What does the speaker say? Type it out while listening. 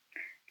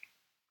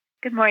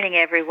Good morning,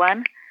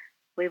 everyone.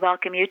 We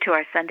welcome you to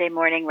our Sunday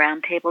morning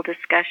roundtable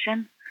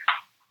discussion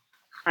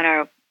on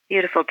our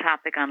beautiful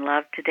topic on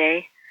love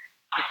today.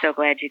 We're so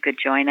glad you could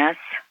join us.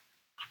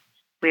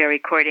 We are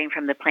recording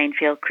from the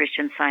Plainfield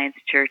Christian Science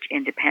Church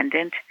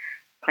Independent,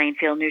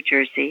 Plainfield, New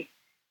Jersey,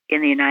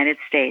 in the United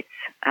States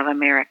of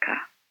America.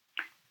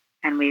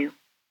 And we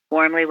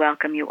warmly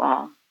welcome you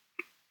all.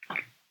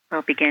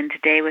 We'll begin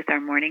today with our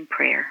morning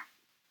prayer.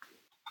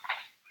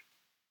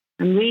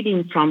 I'm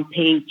reading from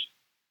page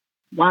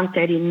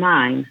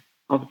 139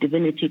 of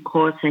Divinity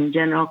Course and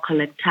General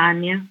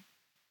Collectania.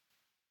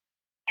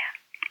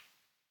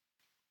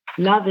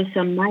 Love is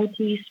a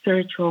mighty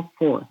spiritual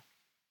force.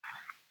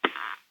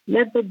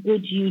 Let the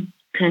good you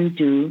can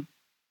do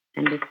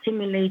and the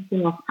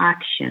stimulating of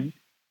action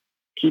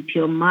keep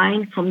your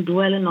mind from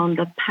dwelling on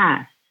the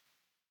past,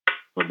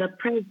 for the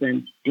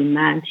present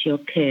demands your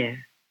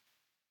care,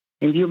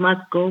 and you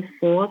must go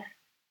forth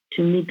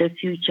to meet the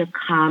future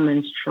calm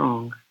and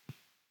strong.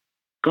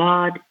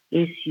 God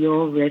is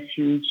your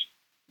refuge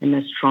and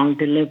a strong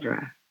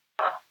deliverer.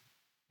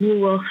 He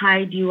will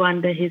hide you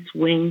under his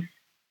wings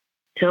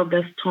till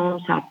the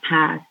storms are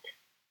past,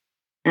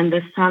 and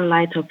the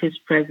sunlight of his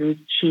presence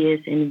cheers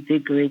and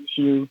invigorates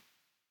you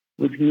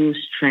with new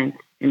strength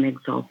and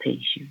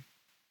exaltation.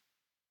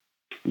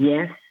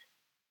 Yes,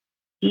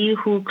 he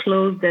who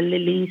clothes the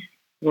lilies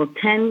will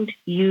tend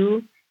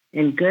you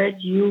and gird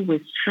you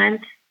with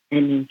strength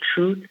and in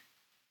truth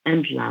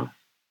and love,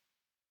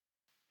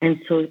 and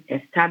so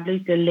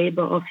establish the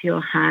labor of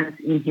your hands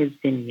in his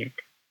vineyard.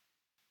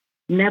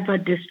 Never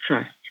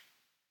distrust,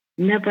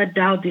 never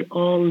doubt the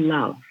all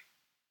love,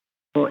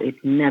 for it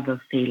never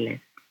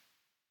faileth.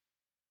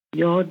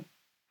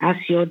 As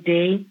your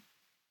day,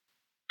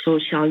 so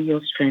shall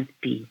your strength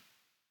be.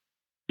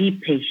 Be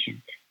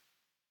patient,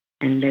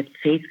 and let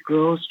faith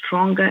grow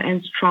stronger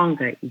and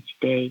stronger each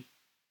day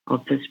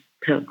of this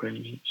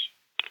pilgrimage.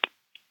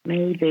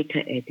 Mary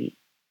Baker Eddy.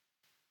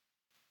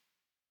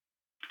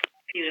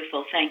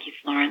 Beautiful. Thank you,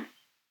 Florence.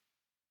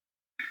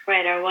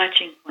 Right, our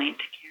watching point,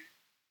 Karen.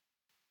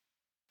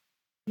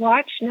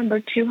 Watch number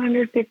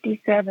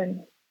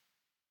 257.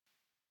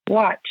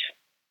 Watch,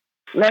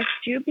 lest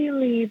you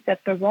believe that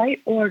the right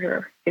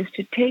order is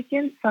to take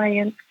in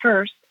science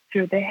first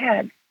through the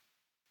head,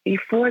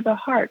 before the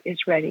heart is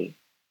ready.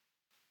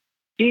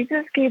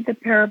 Jesus gave the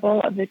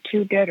parable of the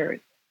two debtors,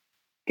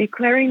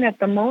 declaring that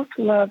the most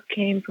love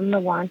came from the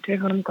one to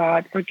whom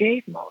God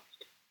forgave most.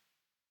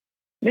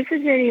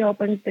 Mrs. Eddy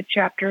opens the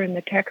chapter in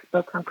the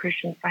textbook on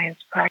Christian Science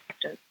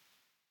practice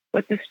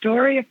with the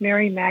story of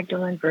Mary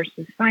Magdalene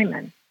versus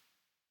Simon,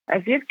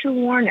 as if to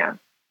warn us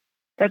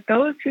that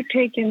those who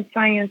take in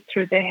science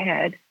through the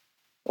head,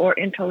 or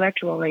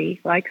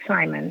intellectually, like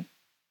Simon,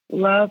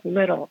 love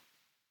little,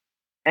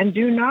 and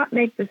do not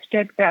make the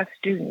steadfast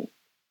students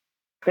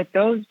that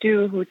those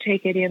do who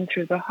take it in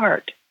through the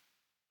heart,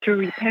 through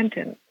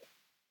repentance,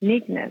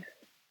 meekness,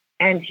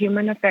 and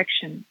human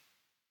affection.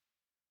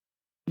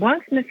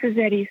 Once Mrs.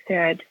 Eddy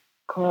said,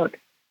 quote,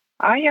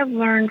 I have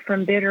learned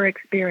from bitter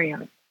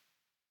experience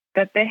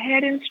that the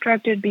head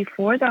instructed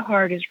before the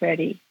heart is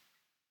ready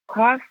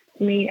costs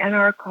me and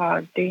our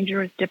cause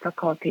dangerous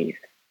difficulties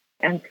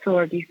and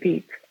sore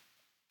defeats,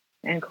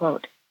 end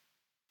quote.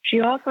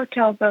 She also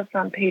tells us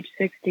on page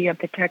 60 of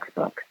the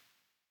textbook,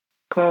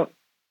 quote,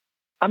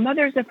 a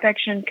mother's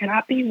affection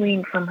cannot be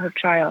weaned from her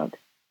child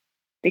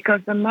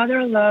because the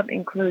mother love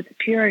includes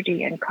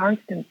purity and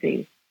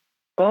constancy,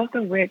 both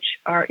of which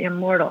are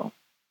immortal.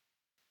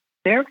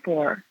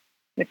 Therefore,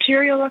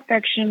 material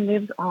affection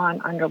lives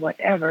on under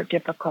whatever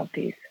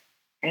difficulties,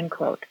 end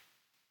quote.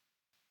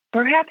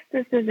 Perhaps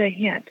this is a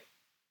hint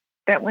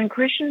that when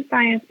Christian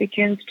Science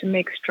begins to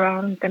make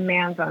strong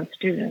demands on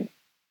students,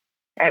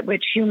 at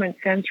which human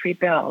sense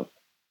rebels,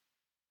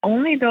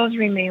 only those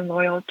remain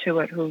loyal to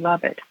it who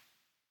love it,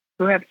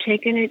 who have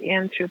taken it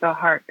in through the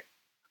heart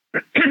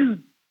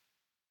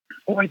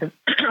or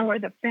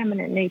the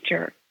feminine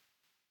nature.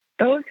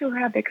 Those who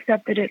have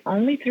accepted it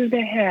only through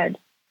the head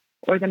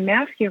or the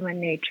masculine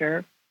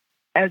nature,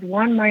 as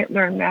one might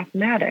learn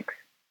mathematics,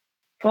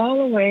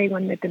 fall away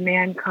when the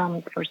demand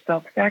comes for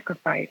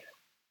self-sacrifice.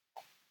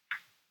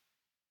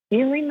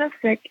 Healing the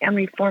sick and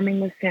reforming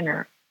the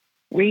sinner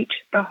reach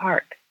the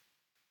heart,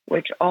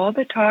 which all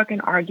the talk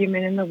and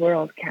argument in the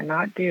world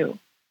cannot do.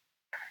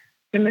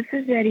 To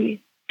Mrs.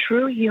 Eddy,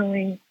 true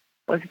healing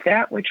was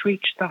that which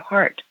reached the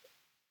heart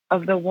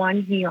of the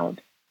one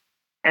healed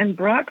and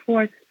brought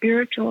forth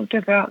spiritual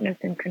devoutness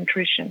and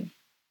contrition.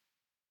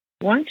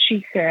 Once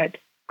she said,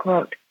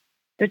 quote,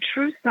 the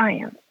true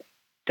science,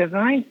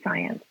 divine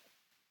science,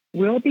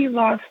 will be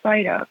lost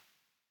sight of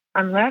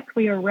unless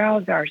we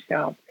arouse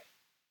ourselves.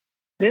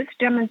 This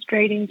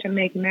demonstrating to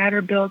make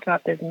matter built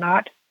up is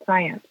not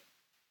science.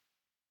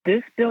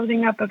 This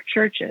building up of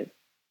churches,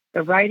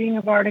 the writing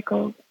of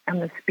articles,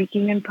 and the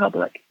speaking in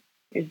public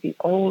is the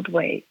old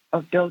way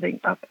of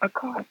building up a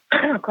cause.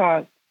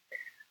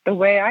 The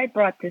way I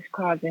brought this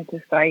cause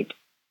into sight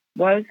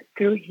was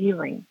through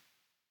healing.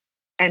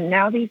 And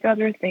now these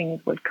other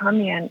things would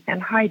come in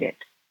and hide it,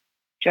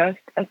 just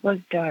as was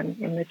done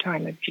in the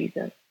time of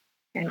Jesus.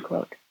 End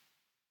quote.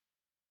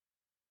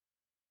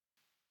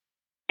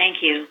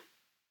 Thank you.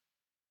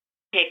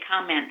 Okay,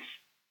 comments.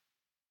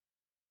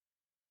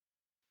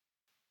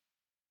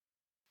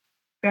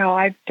 Well,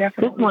 I've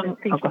definitely been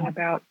thinking Okay.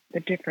 about the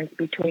difference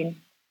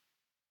between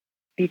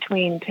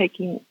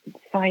taking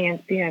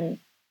science in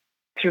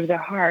through the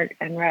heart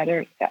and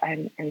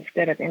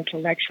instead of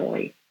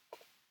intellectually,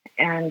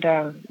 and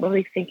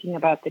really thinking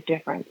about the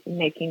difference, and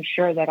making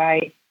sure that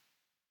I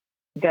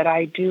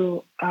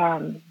do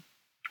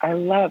I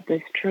love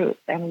this truth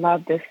and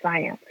love this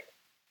science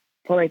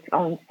for its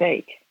own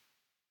sake.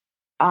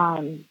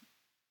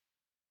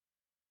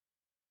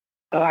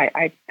 So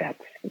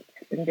that's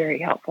been very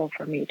helpful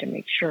for me to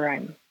make sure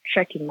I'm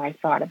checking my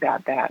thought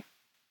about that.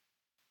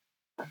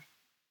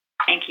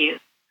 Thank you.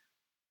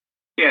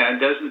 Yeah, and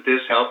doesn't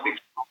this help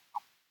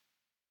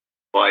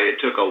why it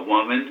took a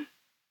woman,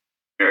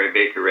 Mary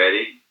Baker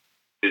Eddy,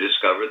 to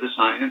discover the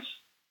science?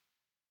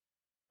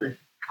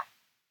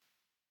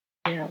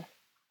 Yeah.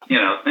 You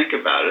know, think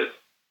about it.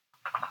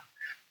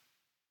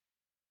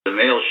 The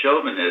male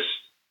chauvinist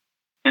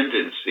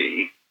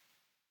tendency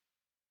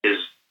is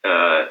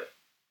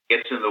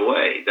gets in the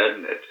way,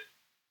 doesn't it?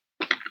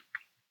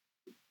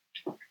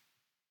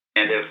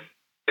 And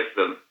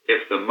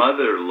if the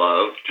mother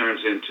love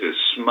turns into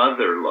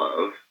smother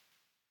love,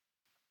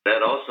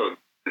 that also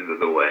gets into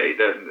the way,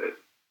 doesn't it?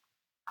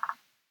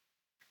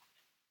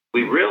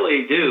 We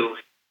really do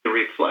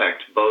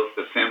reflect both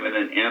the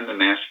feminine and the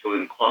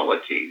masculine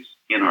qualities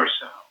in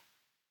ourselves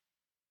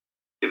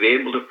to be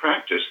able to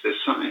practice this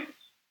science.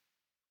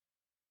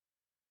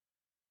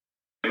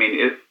 I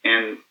mean,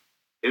 and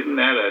isn't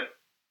that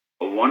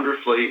a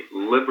wonderfully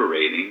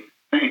liberating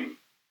thing?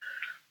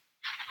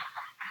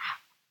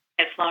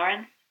 Yes,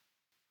 Lauren?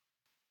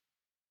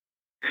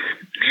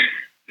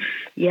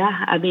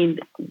 Yeah, I mean,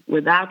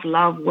 without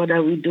love, what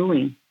are we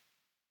doing?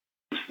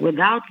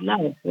 Without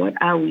love, what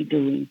are we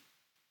doing?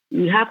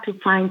 We have to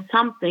find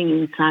something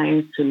in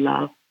science to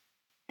love.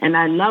 And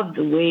I love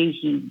the way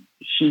she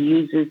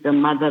uses the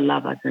mother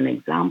love as an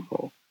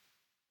example.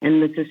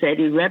 And Mrs.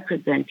 Eddy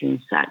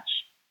representing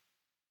such,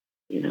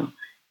 you know.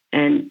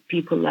 And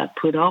people are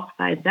put off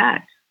by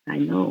that. I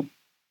know.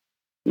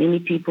 Many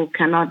people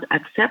cannot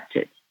accept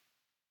it.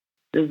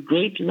 The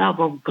great love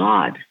of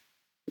God,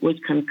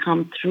 which can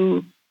come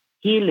through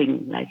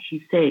healing, like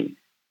she says.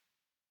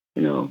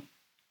 You know,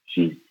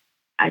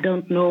 I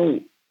don't know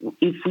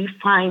if we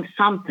find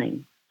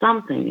something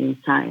in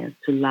science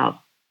to love,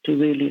 to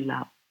really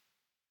love,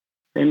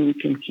 then we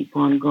can keep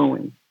on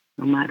going,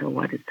 no matter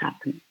what is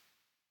happening.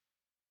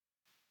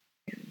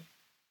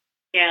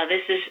 Yeah,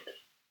 this is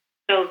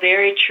so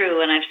very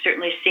true, and I've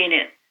certainly seen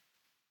it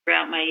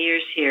throughout my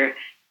years here.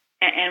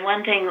 And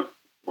one thing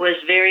was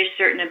very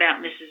certain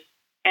about Mrs.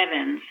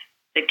 Evans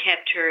that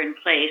kept her in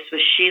place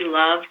was she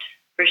loved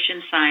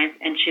Christian Science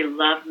and she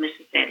loved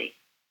Mrs. Eddy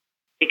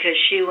because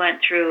she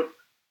went through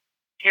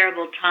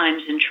terrible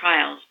times and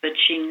trials, but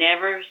she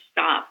never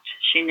stopped.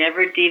 She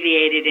never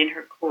deviated in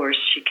her course.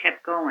 She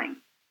kept going.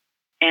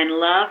 And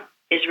love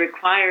is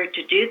required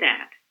to do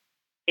that.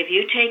 If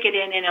you take it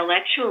in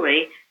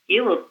intellectually,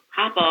 you will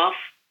pop off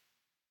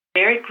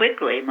very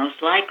quickly,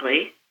 most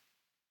likely.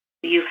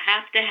 You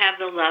have to have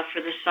the love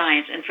for the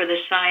science and for the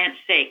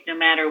science's sake, no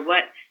matter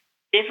what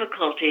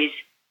difficulties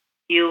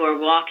you are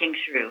walking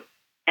through.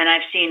 And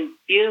I've seen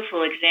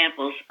beautiful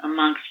examples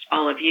amongst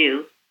all of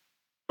you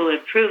who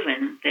have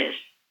proven this,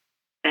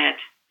 that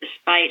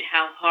despite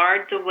how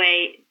hard the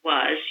way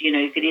was, you know,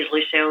 you could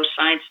easily say, oh,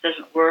 science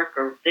doesn't work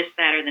or this,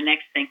 that, or the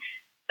next thing.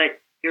 But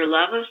your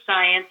love of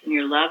science and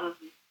your love of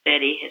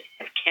Eddy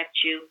have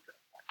kept you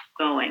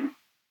going.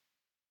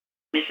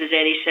 Mrs.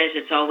 Eddy says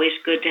it's always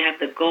good to have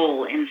the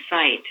goal in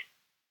sight.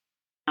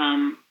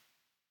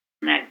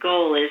 And that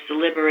goal is the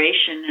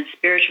liberation and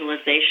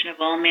spiritualization of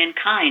all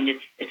mankind.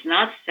 It's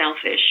not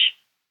selfish.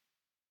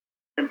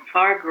 It's a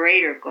far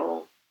greater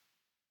goal.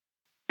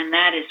 And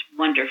that is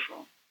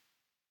wonderful.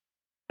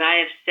 As I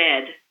have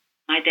said,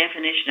 my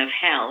definition of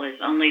hell is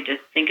only to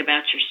think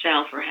about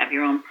yourself or have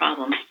your own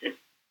problems to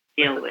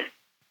deal with.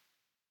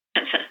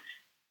 That's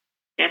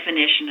a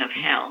definition of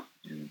hell.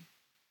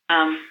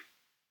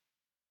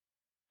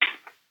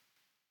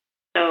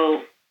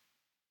 So,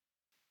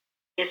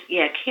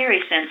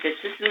 Carrie sent this.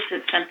 This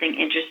was something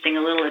interesting,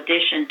 a little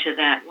addition to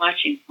that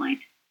watching point.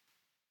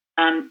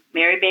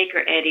 Mary Baker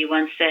Eddy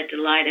once said to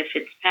Lida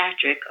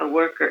Fitzpatrick, a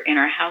worker in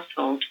her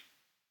household,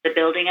 the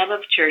building up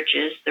of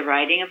churches, the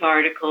writing of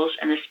articles,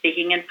 and the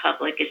speaking in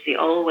public is the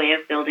old way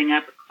of building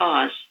up a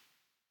cause.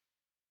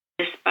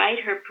 Despite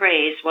her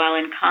praise while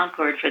in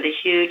Concord for the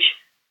huge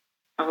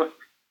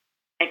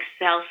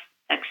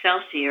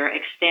Excelsior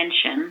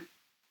extension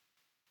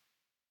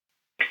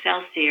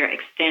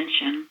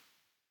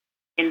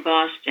in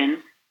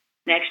Boston,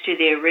 next to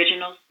the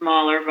original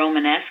smaller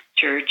Romanesque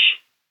church,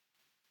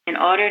 in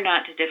order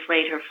not to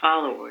deflate her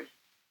followers,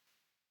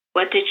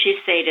 what did she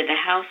say to the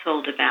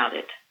household about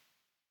it?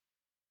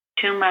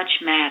 Too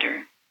much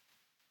matter.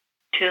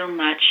 Too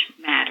much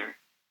matter.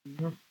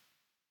 Mm-hmm.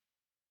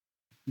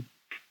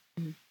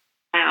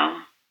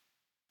 Wow.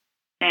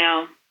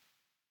 Now,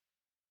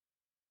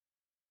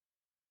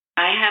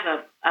 I have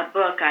a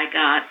book I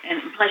got,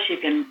 and plus you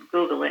can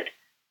Google it,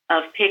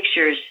 of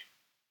pictures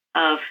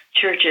of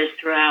churches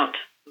throughout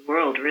the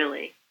world,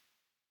 really,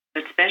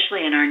 but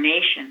especially in our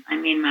nation. I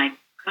mean, my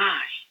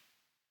gosh,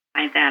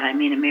 by that I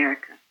mean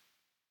America.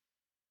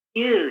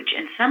 Huge,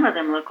 and some of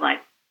them look like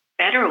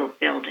federal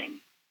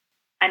buildings.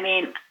 I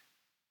mean,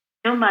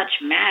 so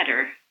much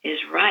matter is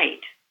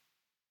right.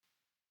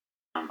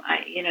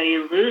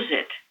 You lose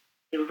it.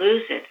 You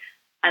lose it.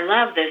 I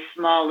love this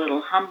small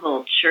little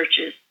humble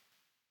churches,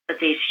 but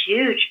these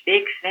huge,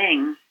 big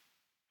things.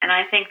 And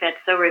I think that's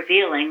so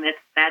revealing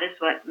that is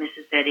what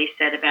Mrs. Eddy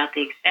said about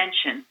the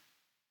extension.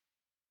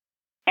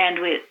 And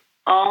we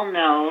all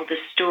know the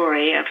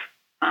story of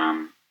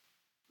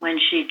when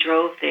she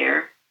drove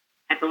there.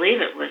 I believe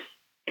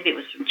maybe it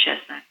was from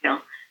Chestnut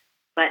Hill,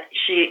 but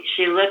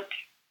she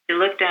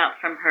looked out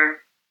from her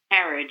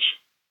carriage,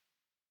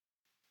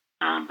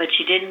 but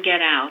she didn't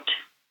get out.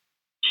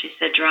 She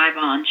said, "Drive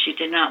on." She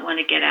did not want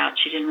to get out.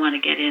 She didn't want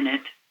to get in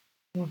it.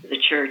 The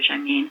church, I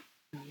mean.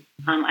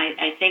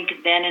 I think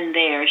then and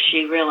there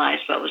she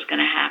realized what was going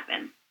to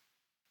happen.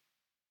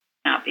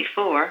 Not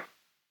before,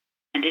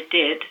 and it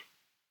did.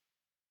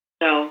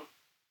 So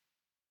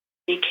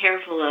be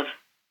careful of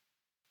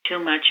too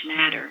much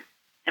matter.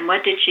 And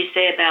what did she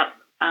say about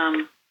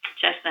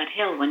Chestnut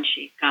Hill when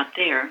she got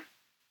there?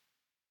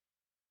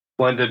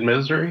 Blended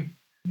misery?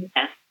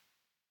 Yes.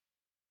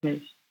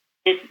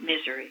 It's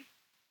misery.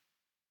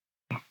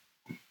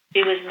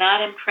 She was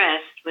not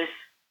impressed with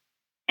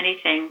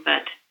anything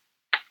but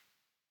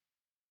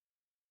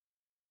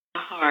the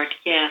heart,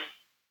 yes.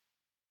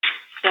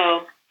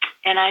 So,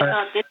 and I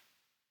thought this,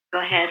 go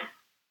ahead.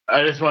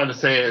 I just wanted to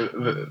say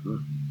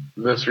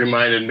this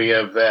reminded me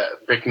of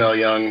that Bicknell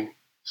Young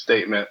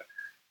statement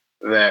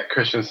that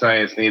Christian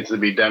Science needs to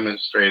be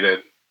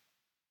demonstrated,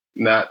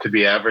 not to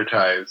be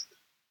advertised.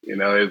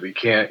 You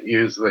can't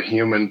use the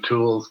human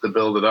tools to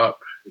build it up.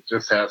 It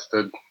just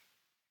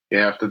you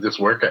have to just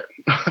work it.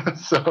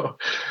 So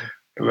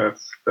that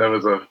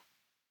was a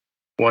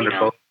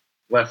wonderful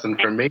lesson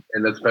for me,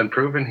 and it's been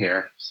proven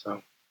here.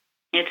 So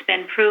it's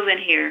been proven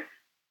here.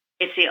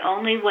 It's the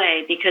only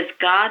way, because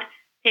God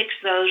picks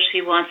those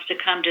He wants to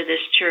come to this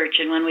church,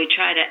 and when we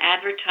try to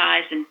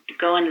advertise and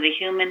go into the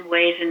human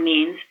ways and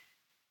means,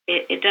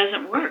 it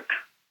doesn't work.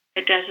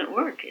 It doesn't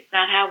work. It's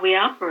not how we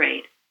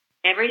operate.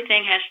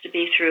 Everything has to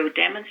be through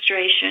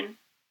demonstration,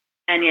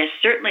 and yes,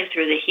 certainly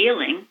through the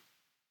healing.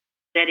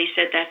 That He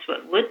said that's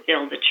what would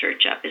build the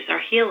church up, is our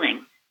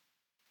healing.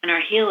 And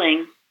our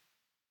healing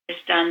is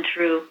done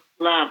through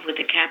love with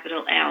a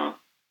capital L,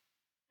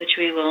 which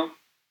we will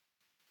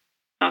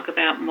talk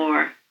about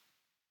more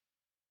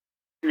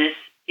in this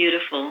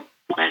beautiful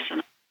lesson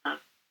of love.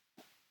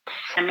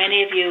 And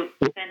many of you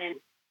sent in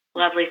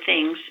lovely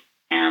things.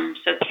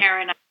 So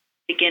Karen, I'll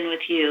begin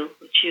with you.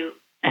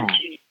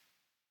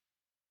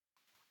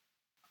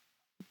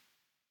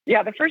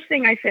 Yeah, the first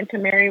thing I sent to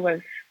Mary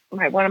was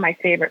one of my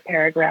favorite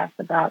paragraphs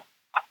about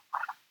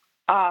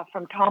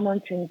from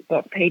Tomlinson's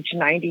book, page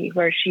 90,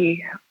 where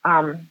he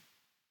says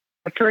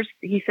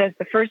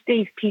the first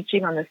day's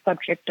teaching on the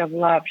subject of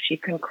love, she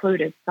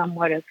concluded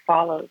somewhat as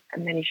follows,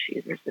 and then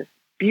there's this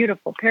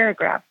beautiful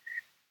paragraph.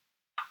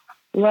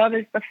 Love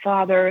is the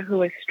father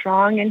who is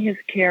strong in his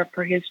care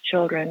for his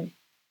children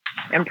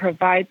and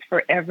provides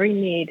for every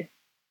need.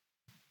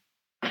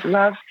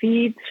 Love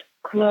feeds,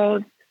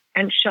 clothes,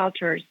 and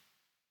shelters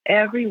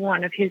every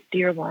one of his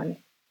dear ones.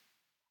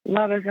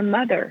 Love is a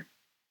mother,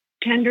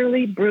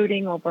 tenderly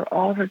brooding over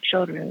all her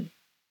children.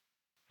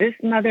 This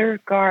mother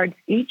guards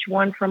each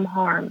one from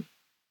harm,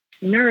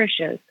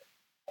 nourishes,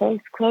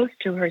 holds close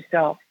to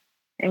herself,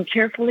 and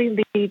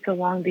carefully leads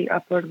along the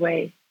upward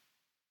way.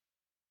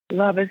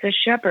 Love is a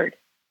shepherd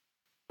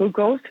who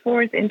goes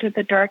forth into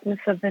the darkness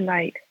of the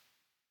night,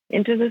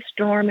 into the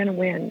storm and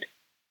wind,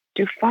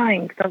 to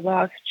find the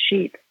lost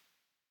sheep.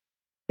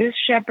 This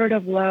shepherd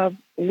of love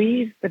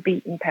leaves the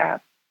beaten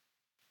path,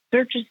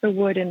 searches the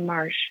wood and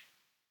marsh,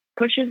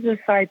 pushes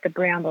aside the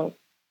brambles,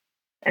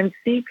 and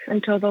seeks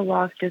until the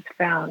lost is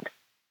found.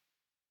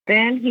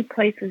 Then he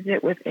places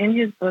it within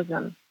his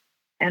bosom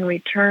and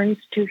returns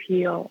to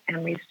heal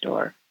and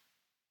restore.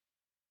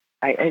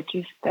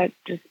 That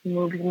just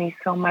moves me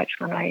so much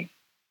when I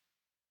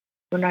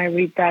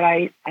read that.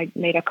 I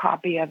made a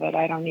copy of it.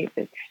 I don't need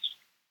it.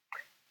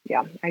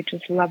 Yeah, I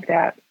just love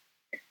that.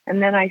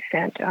 And then I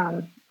sent,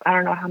 I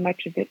don't know how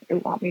much of it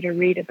you want me to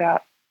read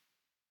about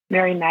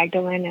Mary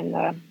Magdalene and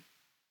the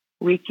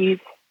Rikis.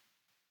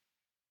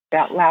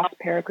 That last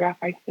paragraph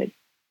I sent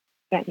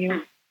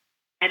you.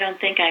 I don't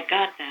think I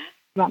got that.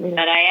 Want me to?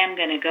 But I am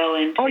going to go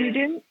into... Oh, you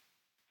didn't?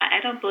 I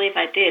don't believe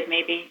I did.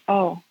 Maybe.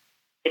 Oh.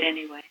 Did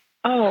anyway.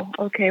 Oh,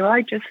 okay. Well,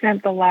 I just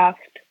sent the last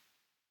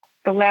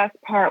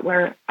part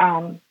where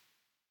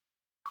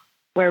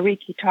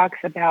Riki talks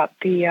about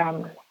the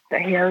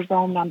hairs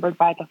all numbered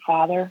by the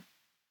Father.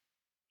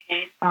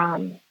 Okay.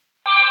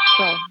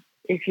 So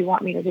if you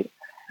want me to do,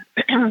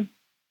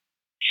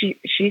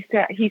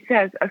 he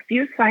says a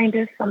few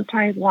scientists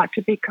sometimes want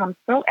to become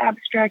so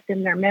abstract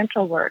in their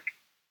mental work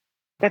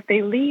that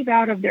they leave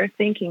out of their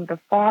thinking the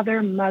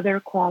father-mother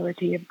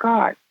quality of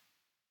God.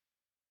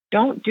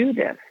 Don't do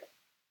this,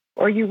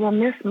 or you will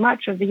miss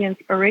much of the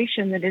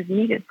inspiration that is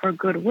needed for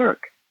good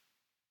work.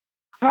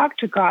 Talk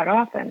to God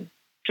often,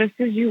 just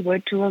as you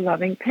would to a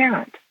loving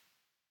parent.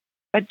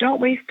 But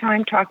don't waste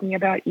time talking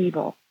about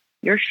evil,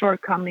 your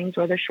shortcomings,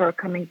 or the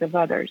shortcomings of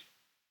others,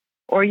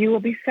 or you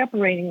will be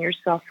separating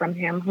yourself from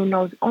Him who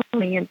knows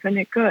only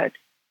infinite good.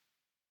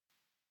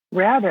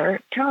 Rather,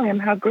 tell Him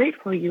how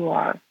grateful you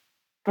are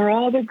for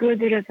all the good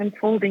that is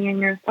unfolding in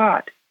your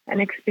thought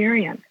and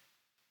experience,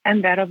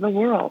 and that of the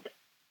world.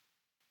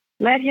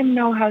 Let Him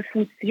know how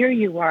sincere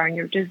you are in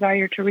your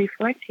desire to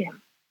reflect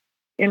Him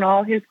in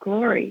all His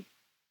glory.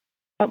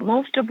 But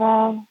most of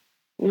all,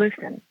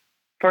 listen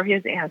for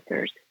His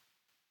answers.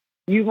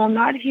 You will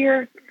not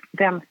hear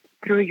them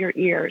through your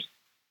ears,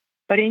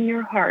 but in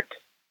your heart.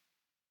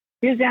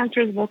 His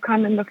answers will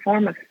come in the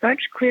form of such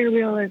clear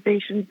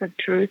realizations of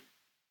truth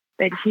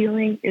that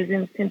healing is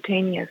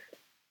instantaneous.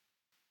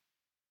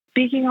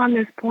 Speaking on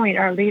this point,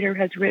 our leader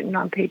has written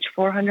on page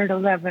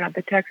 411 of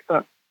the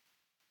textbook,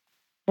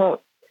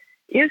 quote,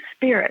 "If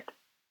spirit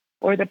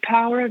or the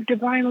power of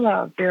divine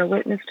love bear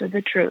witness to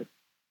the truth,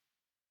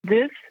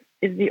 this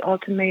is the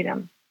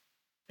ultimatum,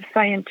 the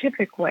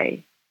scientific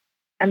way,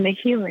 and the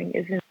healing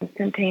is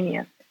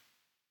instantaneous,"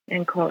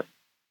 end quote.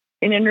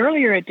 In an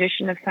earlier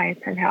edition of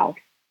Science and Health,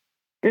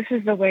 this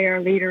is the way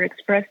our leader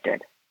expressed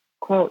it,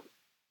 quote,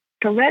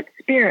 "To let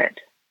spirit,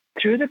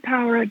 through the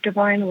power of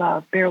divine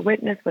love, bear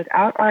witness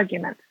without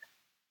arguments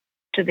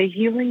to the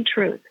healing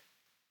truth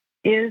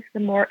is the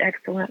more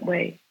excellent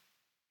way,"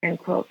 end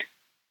quote.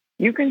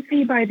 You can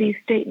see by these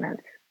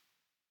statements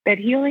that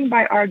healing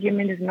by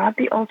argument is not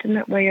the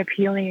ultimate way of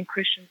healing in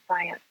Christian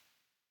Science.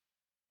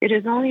 It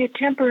is only a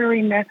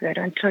temporary method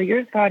until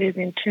your thought is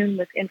in tune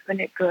with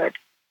infinite good.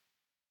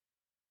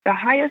 The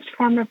highest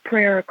form of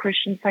prayer or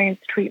Christian Science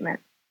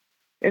treatment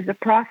is the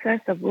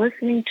process of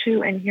listening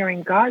to and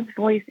hearing God's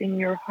voice in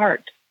your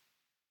heart,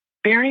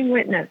 bearing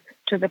witness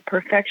to the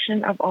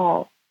perfection of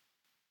all.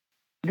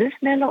 This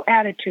mental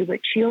attitude,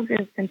 which heals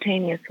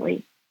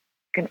instantaneously,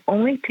 can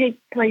only take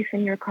place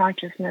in your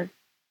consciousness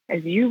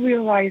as you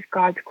realize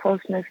God's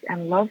closeness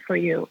and love for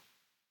you,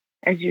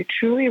 as you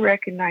truly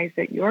recognize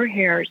that your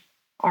hairs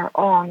are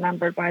all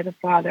numbered by the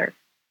Father.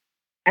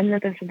 And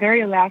that this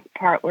very last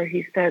part where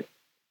he says,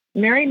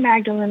 Mary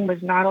Magdalene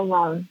was not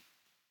alone.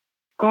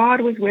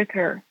 God was with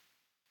her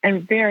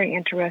and very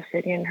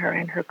interested in her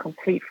and her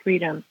complete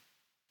freedom.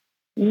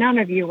 None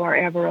of you are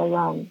ever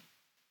alone.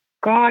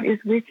 God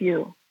is with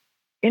you,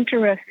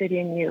 interested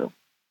in you,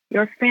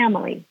 your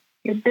family,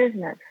 your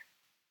business,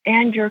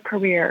 and your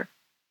career.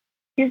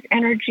 His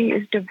energy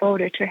is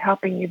devoted to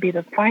helping you be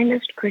the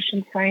finest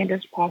Christian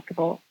Scientist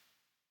possible.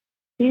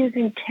 He is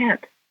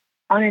intent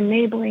on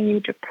enabling you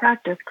to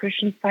practice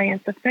Christian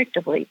Science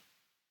effectively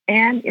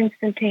and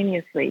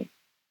instantaneously.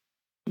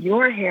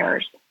 Your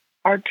hairs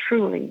are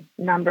truly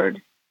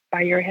numbered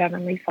by your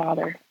Heavenly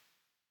Father.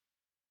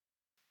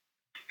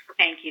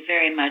 Thank you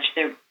very much.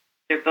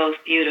 They're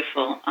both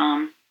beautiful.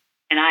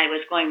 And I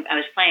was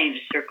planning to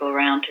circle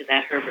around to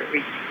that Herbert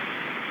Reed,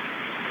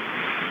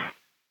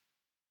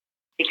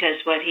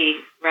 because what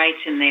he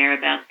writes in there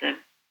about the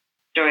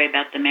story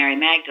about the Mary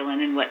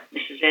Magdalene and what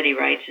Mrs. Eddy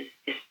writes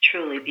is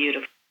truly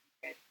beautiful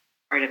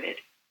part of it.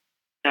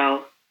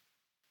 So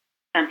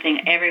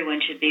something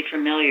everyone should be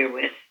familiar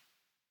with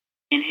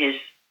in his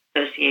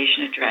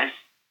association address.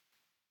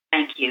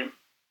 Thank you.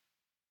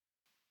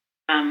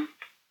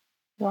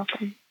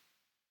 Welcome.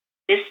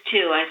 This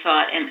too, I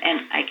thought,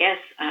 and I guess,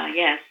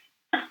 yes,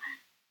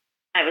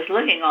 I was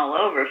looking all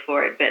over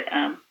for it, but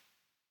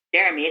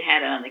Jeremy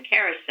had it on the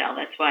carousel.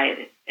 That's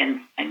why,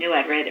 and I knew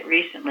I'd read it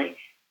recently.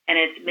 And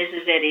it's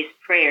Mrs. Eddy's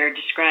prayer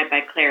described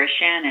by Clara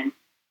Shannon.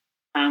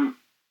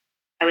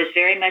 I was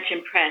very much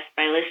impressed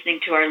by listening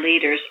to our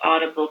leader's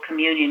audible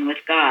communion with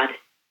God,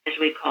 as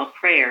we call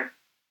prayer.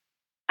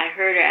 I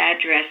heard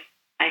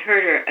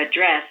her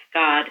address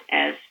God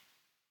as,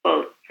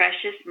 quote,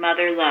 "Precious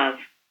mother love,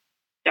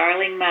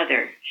 darling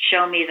mother,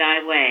 show me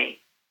thy way,"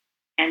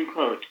 end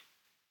quote.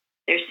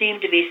 There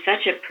seemed to be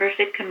such a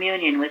perfect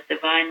communion with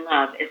divine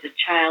love as a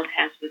child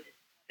has with its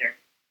mother.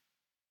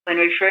 When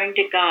referring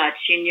to God,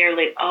 she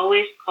nearly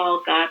always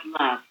called God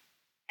love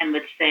and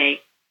would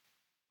say,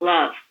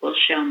 "Love will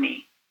show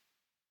me."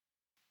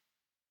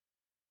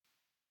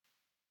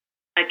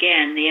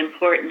 Again, the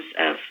importance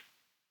of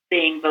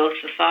seeing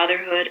both the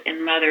fatherhood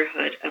and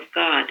motherhood of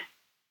God.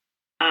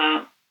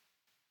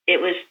 It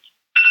was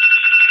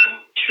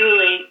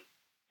truly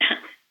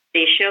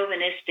the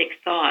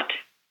chauvinistic thought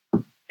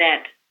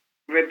that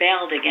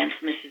rebelled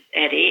against Mrs.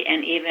 Eddy,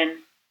 and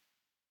even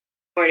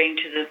according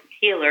to the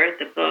Healer,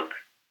 the book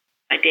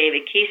by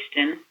David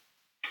Keaston,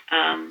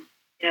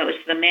 it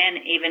was the men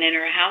even in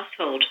her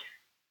household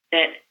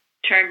that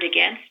turned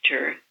against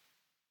her.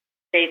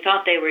 They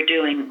thought they were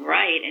doing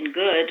right and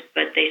good,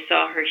 but they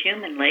saw her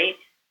humanly,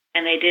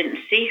 and they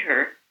didn't see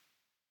her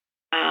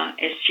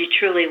as she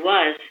truly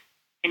was.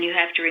 And you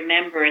have to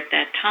remember at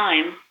that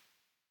time,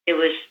 it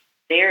was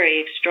very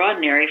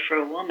extraordinary for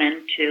a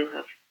woman to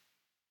have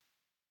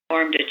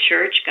formed a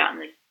church, gotten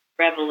the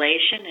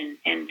revelation,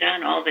 and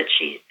done all that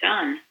she's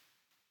done.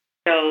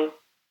 So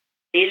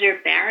these are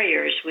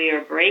barriers we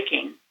are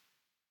breaking.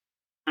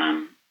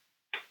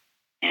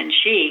 And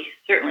she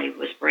certainly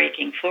was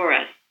breaking for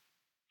us.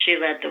 She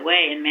led the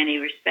way in many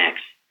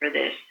respects for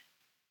this.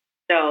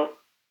 So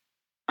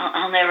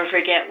I'll never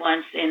forget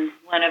once in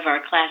one of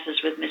our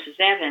classes with Mrs.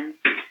 Evans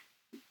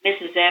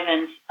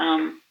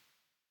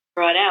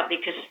brought out,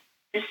 because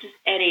Mrs.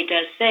 Eddy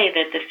does say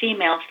that the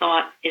female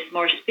thought is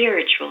more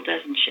spiritual,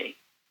 doesn't she?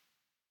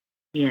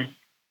 Yes.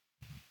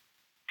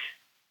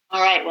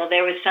 All right, well,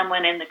 there was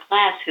someone in the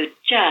class who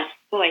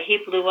he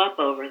blew up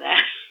over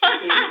that.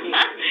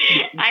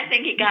 I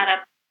think he got up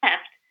and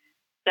left.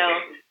 So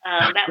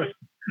that was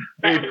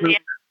the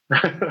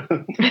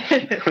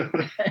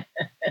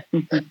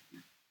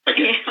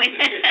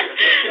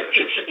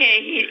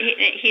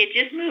he had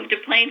just moved to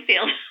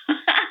Plainfield,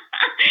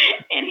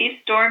 and he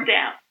stormed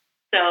out.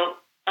 So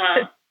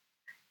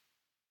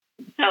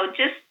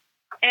just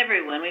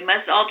everyone, we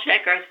must all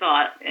check our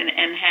thought and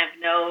have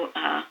no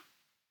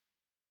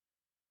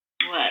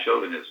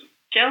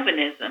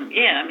chauvinism.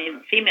 Yeah, I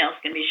mean, females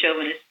can be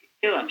chauvinistic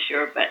too, I'm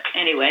sure. But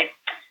anyway,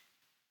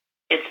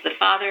 it's the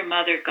Father,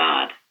 Mother,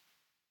 God.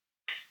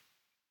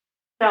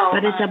 So,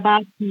 but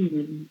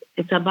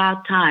it's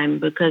about time,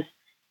 because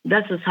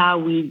this is how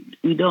we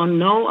don't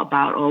know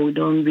about, or we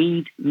don't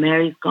read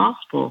Mary's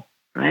gospel,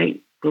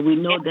 right? But we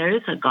know there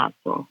is a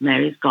gospel,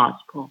 Mary's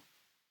gospel.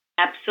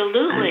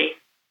 Absolutely.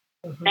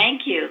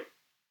 Thank you.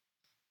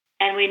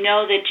 And we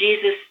know that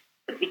Jesus,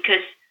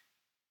 because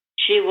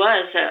she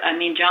was,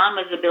 John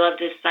was a beloved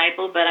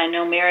disciple, but I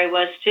know Mary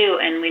was too.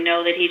 And we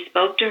know that he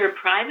spoke to her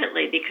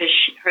privately because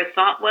her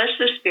thought was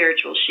so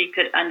spiritual. She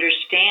could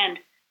understand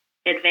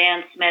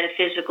advanced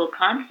metaphysical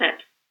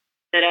concepts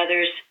that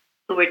others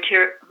who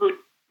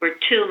were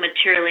too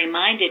materially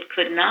minded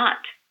could not.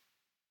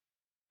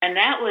 And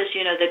that was,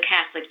 the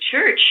Catholic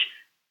Church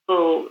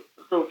who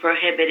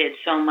prohibited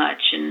so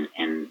much and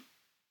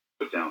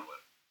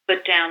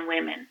put down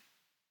women.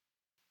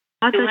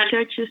 Other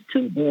churches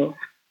too, though.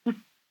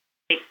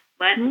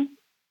 What? Hmm?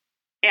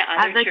 Yeah,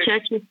 other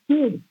churches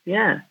too.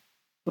 Yeah.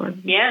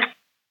 Yes.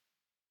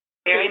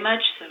 Very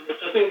much so.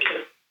 I think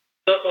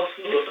that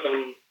also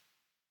shows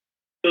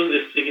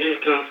the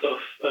significance of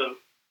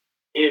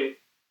him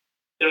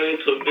turning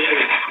to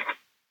Mary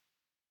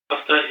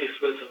after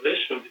his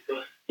resurrection,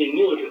 because he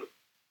knew it was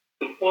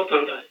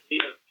important that he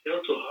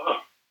appealed to her.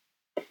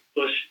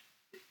 But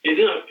he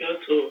didn't appeal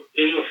to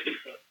any of his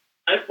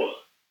disciples.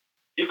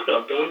 He could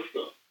have done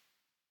so.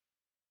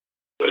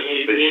 But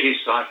she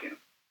sought him.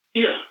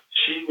 Yeah,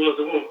 she was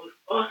the one who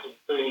saw him,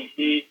 and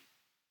he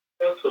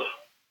appealed to her.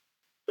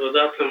 So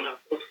that time has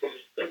also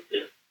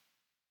respected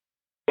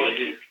for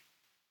his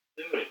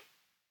spirit.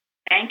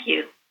 Thank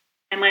you.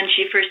 And when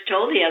she first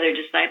told the other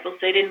disciples,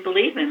 they didn't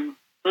believe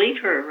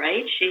her,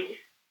 right? She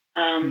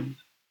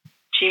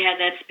had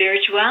that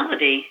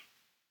spirituality.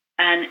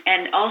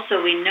 And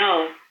also we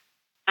know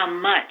how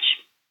much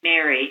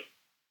Mary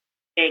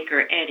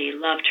Baker Eddy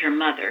loved her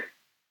mother.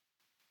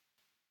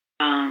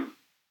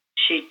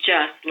 She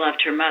just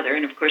loved her mother,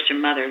 and of course her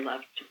mother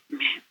loved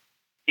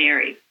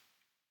Mary.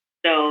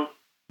 So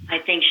I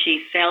think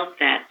she felt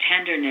that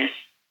tenderness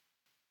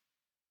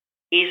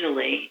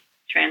easily,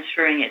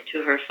 transferring it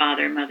to her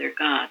Father, Mother,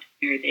 God,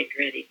 Mary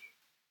Baker Eddy.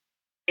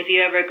 If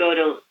you ever go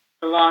to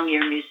the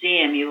Longyear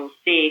Museum, you will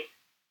see,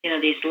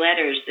 these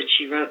letters that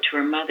she wrote to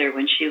her mother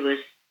when she was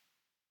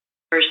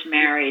first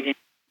married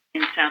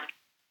in South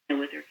Carolina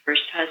with her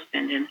first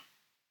husband, and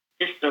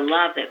just the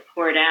love that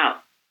poured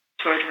out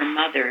toward her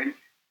mother and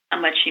how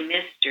much she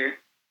missed her.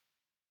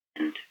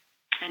 And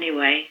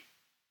anyway,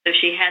 so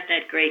she had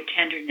that great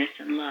tenderness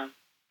and love,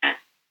 that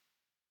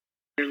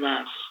her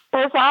love.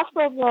 There's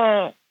also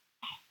the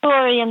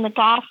story in the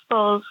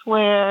Gospels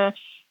where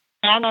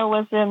Anna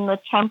was in the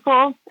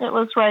temple. It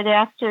was right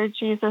after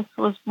Jesus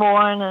was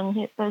born, and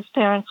his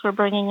parents were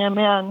bringing him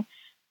in.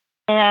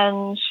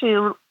 And she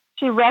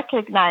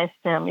recognized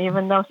him,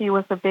 even though he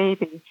was a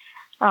baby.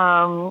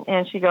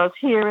 And she goes,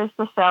 "Here is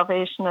the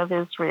salvation of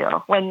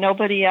Israel," when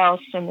nobody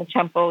else in the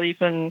temple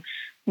even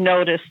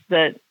noticed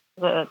that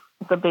the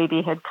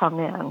baby had come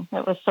in.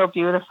 It was so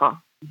beautiful.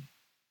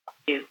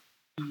 Thank you.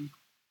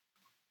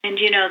 And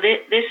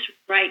this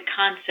right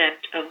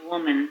concept of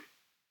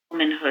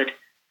womanhood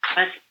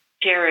must be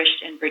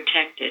cherished and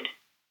protected,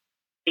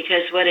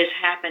 because what is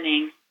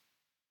happening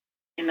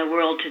in the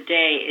world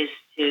today is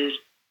to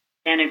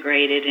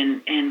denigrate it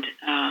and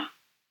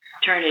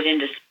turn it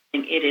into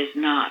something it is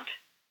not.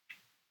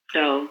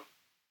 So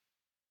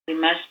we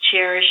must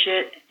cherish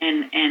it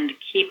and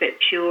keep it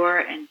pure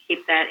and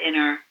keep that in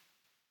our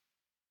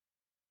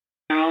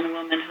own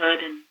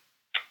womanhood and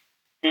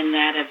in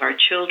that of our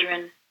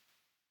children.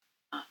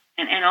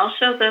 And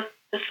also the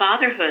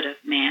fatherhood of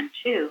man,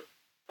 too,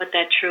 what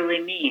that truly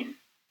means.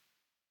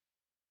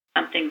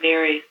 Something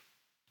very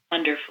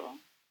wonderful.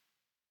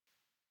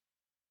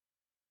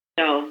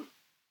 So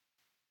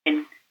we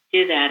can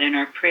do that in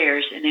our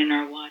prayers and in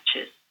our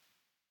watches,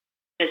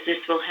 because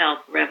this will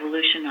help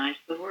revolutionize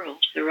the world,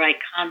 the right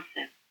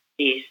concept,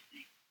 these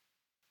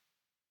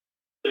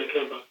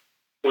thinking about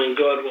when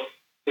God was,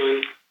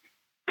 when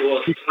it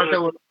was Speak a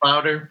little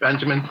louder,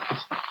 Benjamin.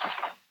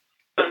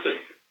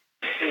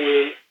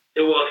 when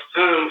it was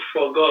time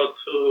for God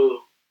to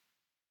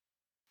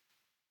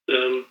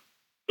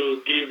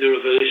give the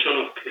revelation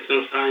of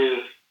Christian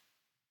Science.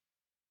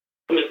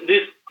 I mean,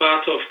 this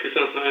part of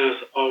Christian Science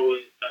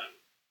always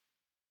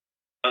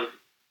was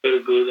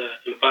very good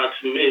impact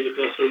to me,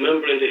 because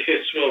remembering the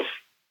history of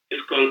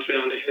this country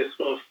and the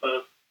history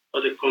of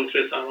other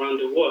countries around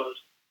the world,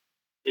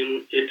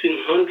 in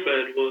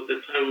 1800 was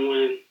the time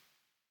when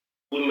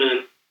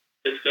women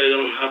basically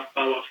don't have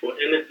power for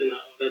anything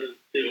other than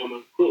stay home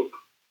and cook.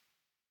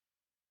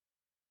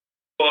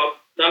 But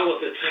that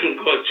was the time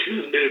God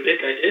chose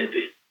Rebecca and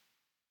Eddie.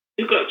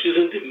 He could have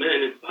chosen the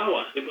men in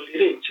power, but he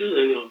didn't choose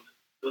any of them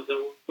because there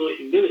was no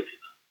humility.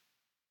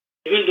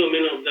 Even though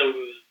many of them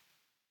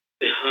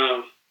they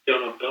have fear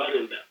of God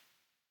in them,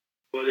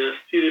 but there's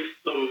still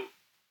some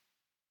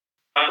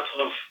part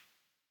of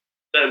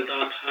them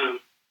that time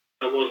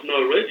that was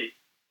not ready.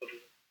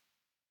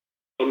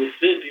 But Miss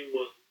Eddie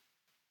was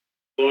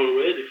born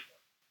ready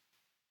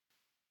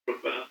for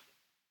perhaps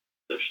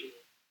exceptional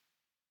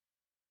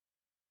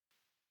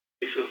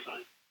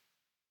exercise,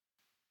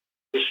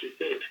 which she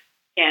did.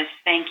 Yes,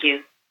 thank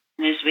you.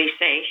 And as we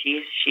say,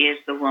 she is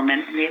the woman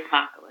in the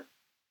apocalypse.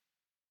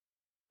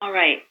 All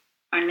right.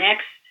 Our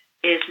next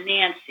is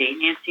Nancy.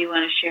 Nancy, you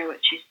want to share what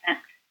she sent?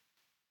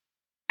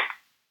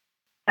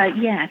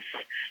 Yes.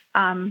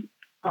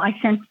 I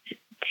sent.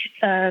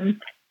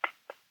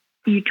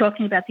 You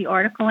talking about the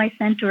article I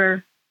sent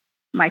or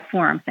my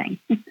forum thing?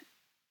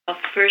 I'll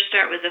first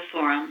start with the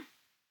forum.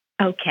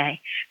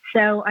 Okay.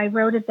 So I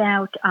wrote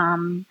about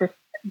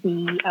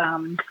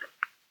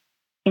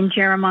in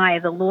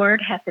Jeremiah, the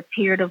Lord hath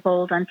appeared of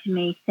old unto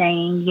me,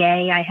 saying,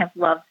 Yea, I have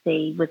loved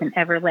thee with an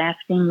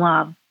everlasting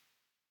love.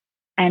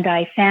 And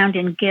I found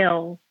in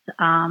Gills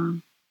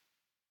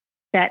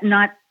that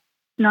not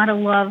a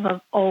love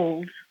of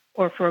old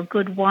or for a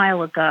good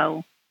while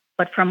ago,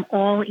 but from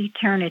all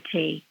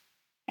eternity,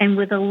 and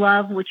with a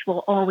love which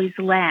will always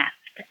last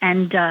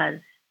and does,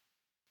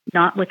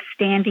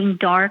 notwithstanding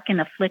dark and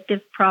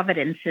afflictive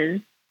providences.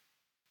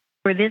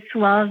 For this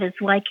love is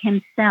like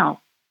himself,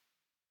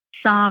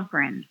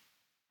 sovereign,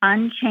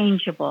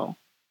 unchangeable,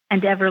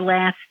 and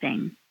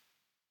everlasting.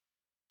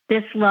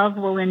 This love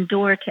will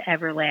endure to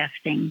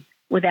everlasting,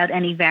 without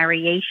any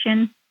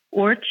variation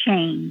or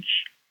change,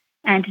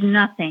 and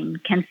nothing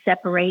can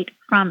separate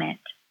from it.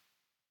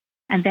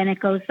 And then it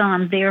goes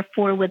on,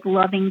 therefore with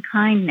loving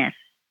kindness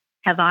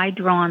have I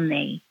drawn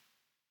thee.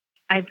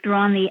 I've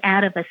drawn thee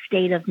out of a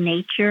state of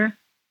nature,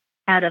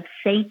 out of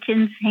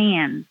Satan's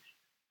hands,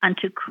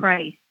 unto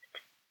Christ,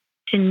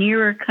 to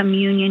nearer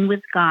communion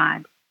with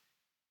God,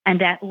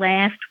 and at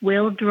last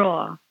will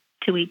draw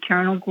to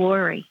eternal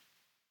glory.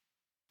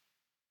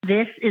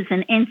 This is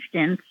an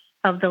instance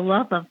of the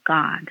love of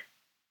God,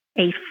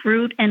 a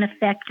fruit and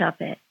effect of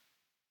it.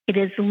 It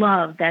is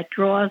love that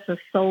draws a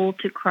soul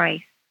to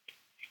Christ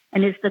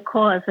and is the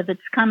cause of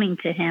its coming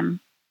to him.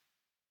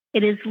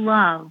 It is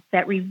love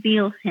that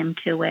reveals him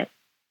to it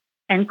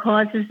and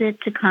causes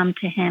it to come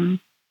to him.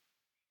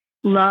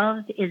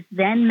 Love is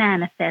then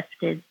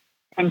manifested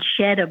and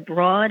shed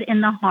abroad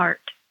in the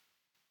heart.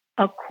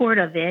 A cord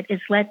of it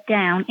is let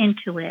down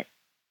into it,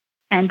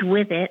 and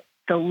with it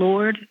the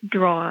Lord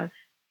draws.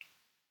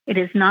 It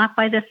is not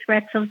by the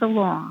threats of the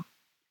law,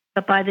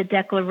 but by the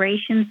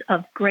declarations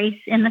of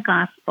grace in the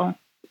gospel.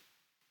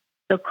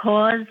 The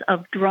cause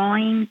of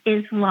drawing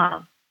is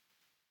love,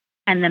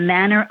 and the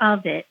manner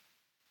of it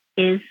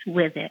is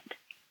with it.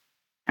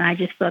 And I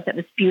just thought that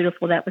was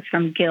beautiful. That was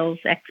from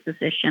Gill's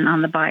exposition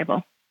on the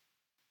Bible.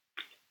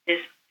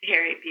 It's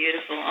very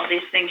beautiful. All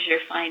these things you're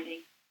finding.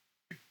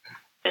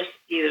 Just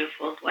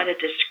beautiful. What a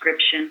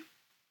description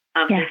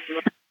of this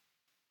love.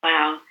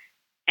 Wow.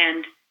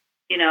 And,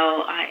 you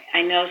know,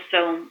 I know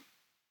so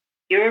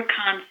your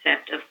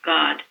concept of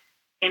God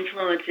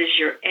influences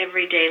your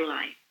everyday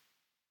life.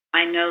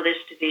 I know this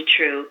to be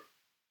true.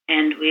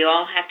 And we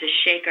all have to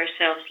shake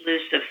ourselves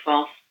loose of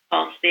false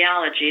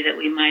theology that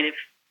we might have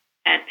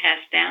had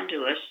passed down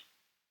to us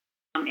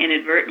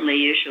inadvertently,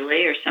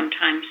 usually, or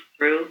sometimes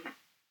through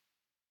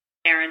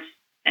parents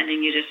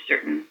sending you to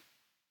certain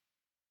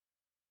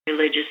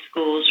religious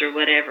schools or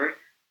whatever.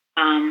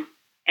 And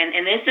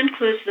this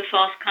includes the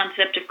false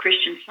concept of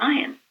Christian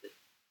Science that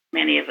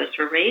many of us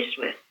were raised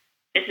with.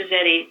 Mrs.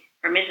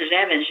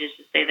 Evans used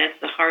to say that's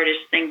the hardest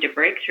thing to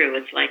break through.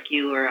 It's like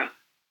you were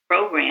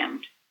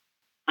programmed.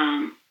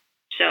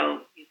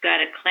 So you've got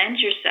to cleanse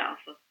yourself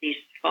of these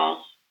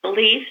false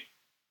beliefs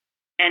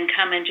and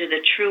come into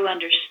the true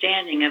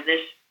understanding of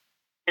this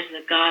as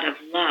the God of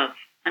love,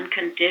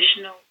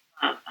 unconditional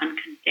love,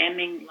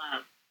 uncondemning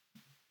love.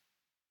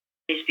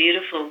 These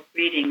beautiful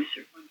readings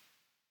are wonderful.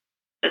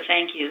 So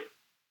thank you.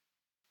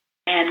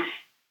 And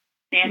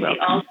Nancy,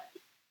 also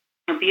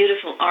a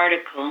beautiful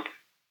article,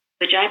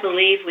 which I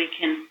believe we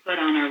can put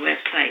on our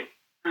website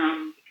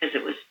because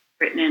it was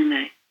written in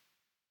the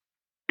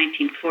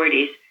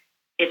 1940s.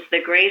 It's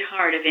The Great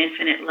Heart of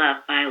Infinite Love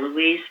by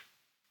Louise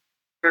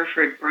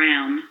Burford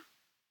Brown.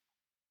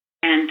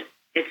 And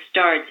it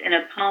starts in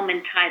a poem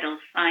entitled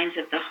Signs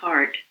of the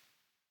Heart.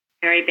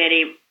 Mary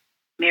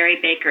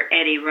Baker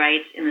Eddy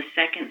writes in the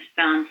second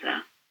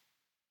stanza,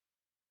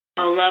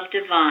 O love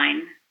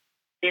divine,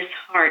 this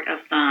heart of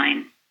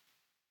thine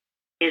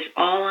is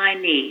all I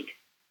need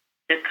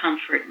to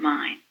comfort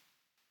mine.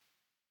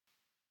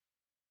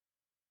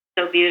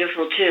 So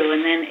beautiful too.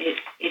 And then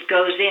it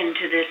goes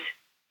into this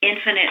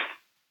infinite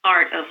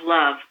heart of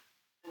love.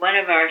 One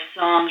of our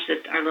songs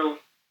that our little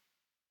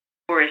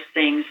chorus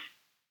sings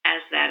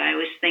has that. I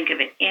always think of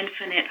it,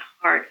 infinite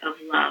heart of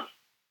love.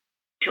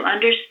 To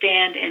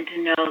understand and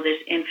to know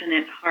this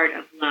infinite heart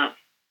of love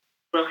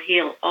will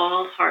heal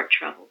all heart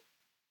troubles.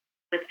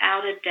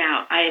 Without a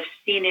doubt, I have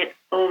seen it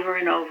over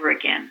and over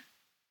again.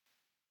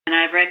 And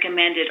I've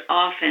recommended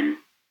often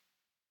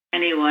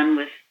anyone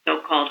with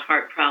so-called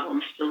heart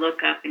problems to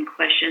look up in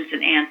Questions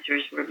and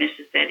Answers where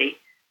Mrs. Eddy,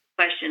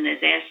 the question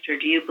is asked her,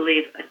 do you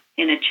believe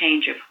in a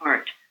change of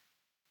heart?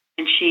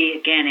 And she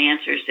again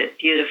answers it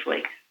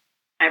beautifully.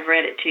 I've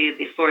read it to you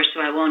before, so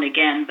I won't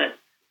again, but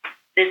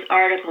this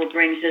article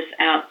brings us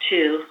out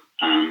too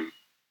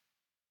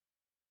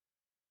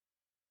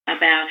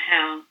about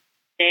how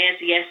today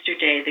as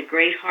yesterday, the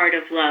great heart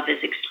of love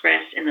is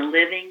expressed in the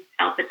living,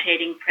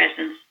 palpitating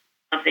presence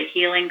of the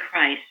healing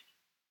Christ,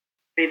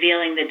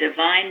 revealing the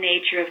divine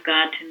nature of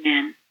God to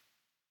men.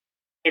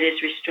 It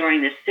is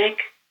restoring the sick,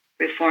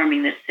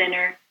 reforming the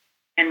sinner,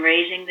 and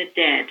raising the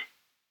dead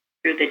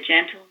through the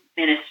gentle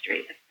ministry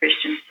of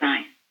Christian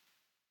Science.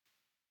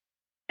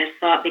 As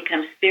thought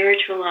becomes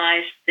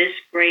spiritualized, this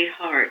great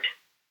heart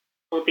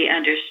will be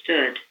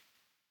understood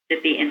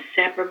to be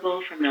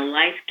inseparable from the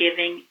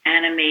life-giving,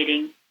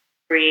 animating,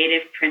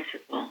 creative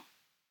principle.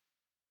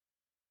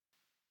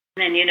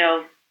 And then,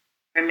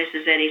 where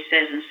Mrs. Eddy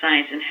says in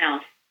Science and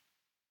Health,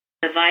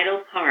 the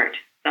vital part,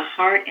 the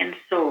heart and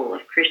soul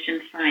of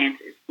Christian Science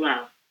is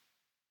love.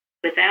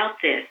 Without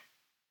this,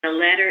 the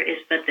letter is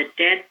but the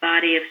dead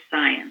body of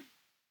science,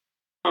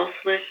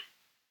 pulseless,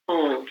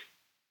 cold,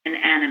 and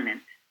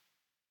animate.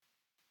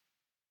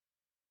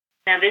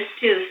 Now this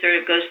too sort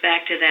of goes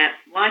back to that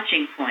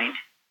watching point,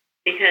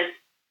 because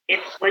if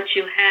what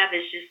you have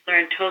is just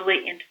learned totally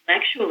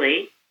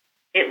intellectually,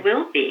 it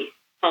will be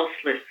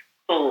pulseless,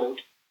 cold,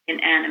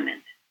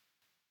 inanimate.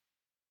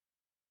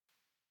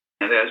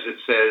 And as it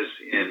says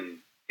in,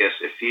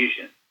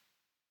 Ephesians,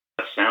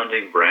 a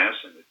sounding brass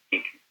and the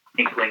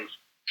tinklings.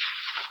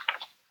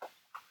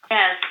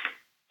 Yes,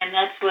 and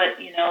that's what,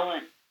 when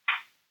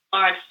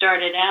Lawrence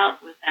started out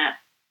with that.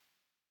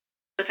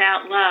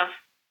 Without love,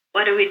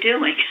 what are we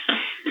doing?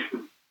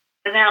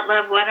 Without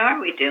love, what are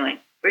we doing?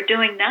 We're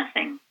doing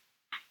nothing.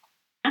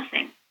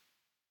 Nothing.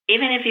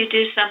 Even if you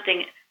do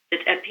something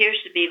that appears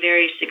to be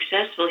very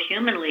successful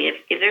humanly,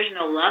 if there's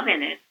no love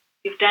in it,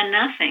 you've done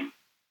nothing.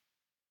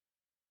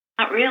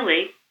 Not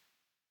really.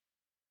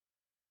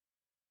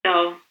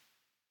 So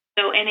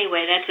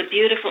anyway, that's a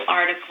beautiful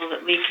article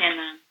that we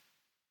can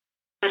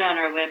put on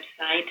our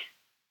website.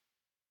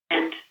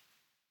 And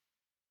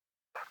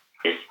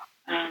this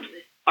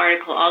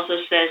article also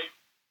says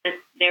that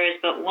there is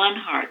but one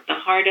heart, the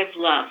heart of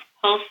love,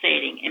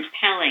 pulsating,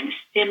 impelling,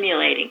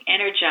 stimulating,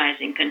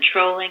 energizing,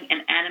 controlling,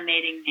 and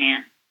animating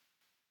man.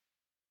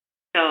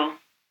 So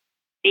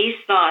these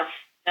thoughts,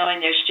 knowing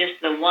there's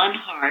just the one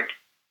heart,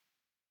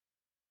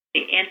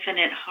 the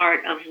infinite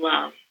heart of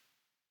love,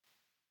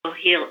 will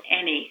heal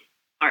any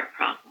heart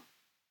problem.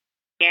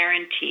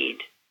 Guaranteed.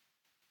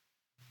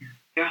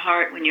 Your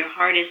heart, when your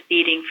heart is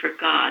beating for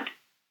God,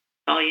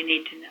 that's all you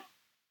need to know.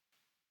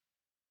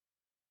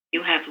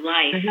 You have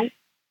life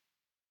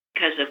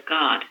because of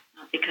God,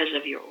 not because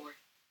of your order.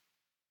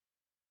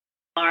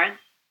 Lawrence?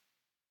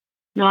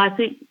 No, I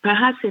think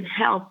perhaps it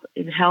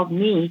helped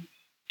me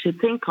to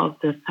think of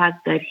the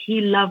fact that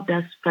he loved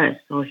us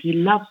first, or he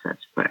loves us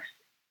first,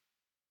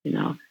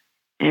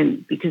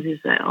 and because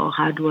it's like, oh,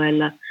 how do I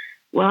love?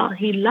 Well,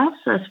 he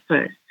loves us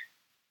first.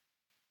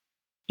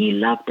 He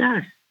loved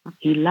us.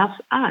 He loves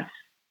us.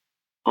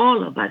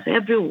 All of us,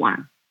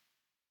 everyone.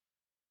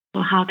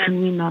 So how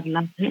can we not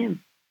love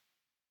him?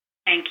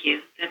 Thank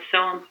you. That's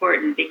so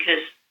important,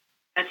 because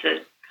that's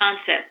a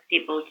concept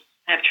people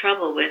have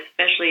trouble with,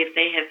 especially if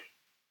they have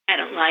had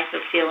a life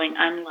of feeling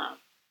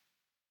unloved.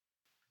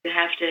 You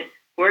have to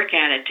work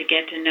at it to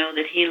get to know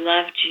that he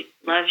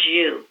loves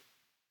you.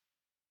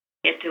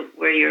 Get to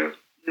where you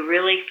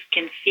really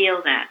can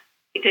feel that.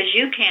 Because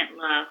you can't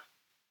love,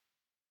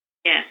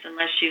 yes,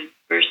 unless you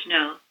first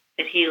know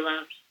that he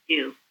loves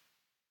you.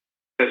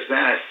 Because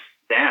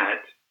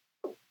that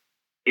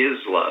is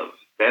love.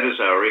 That is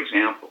our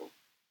example.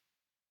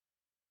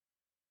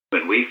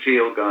 When we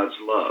feel God's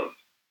love,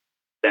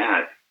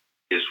 that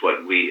is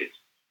what we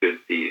should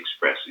be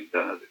expressing to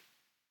others.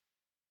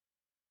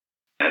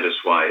 That is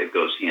why it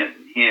goes hand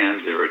in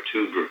hand. There are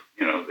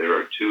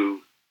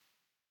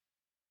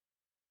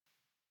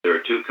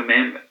two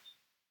commandments.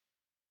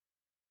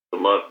 To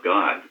love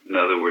God, in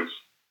other words,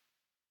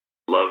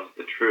 love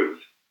the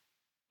truth,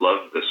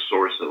 love the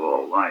source of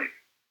all life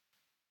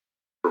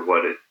for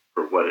what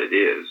it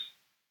is,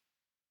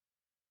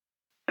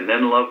 And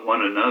then love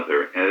one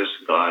another as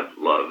God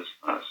loves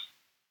us.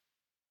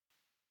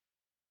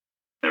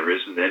 There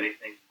isn't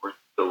anything worth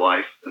the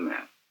life than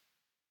that.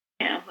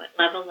 Yeah, but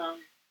love alone.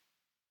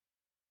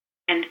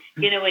 And,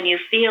 when you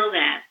feel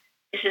that,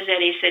 Mrs.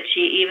 Eddy said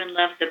she even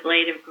loved the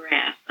blade of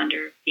grass under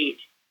her feet.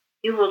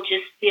 You will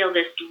just feel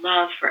this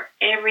love for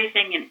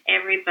everything and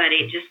everybody.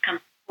 It just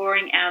comes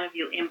pouring out of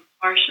you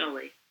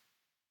impartially.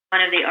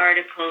 One of the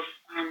articles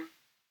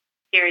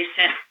Gary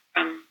sent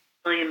from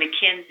William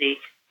McKinsey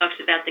talks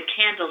about the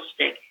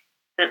candlestick,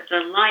 that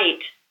the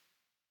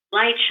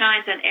light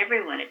shines on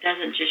everyone. It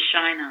doesn't just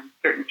shine on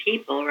certain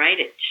people, right?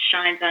 It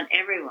shines on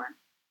everyone.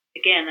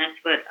 Again, that's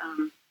what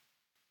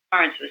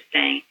Lawrence was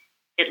saying.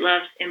 It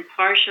loves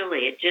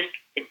impartially. It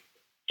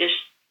just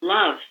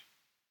loves.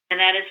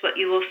 And that is what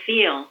you will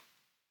feel.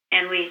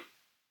 And we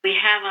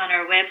have on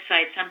our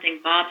website something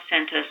Bob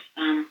sent us.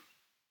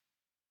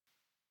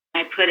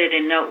 I put it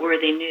in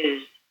Noteworthy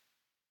News,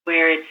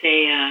 where it's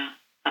a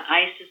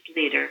ISIS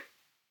leader,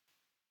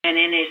 and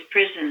in his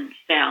prison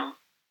cell,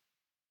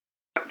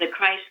 the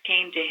Christ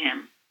came to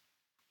him,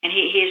 and he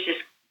is just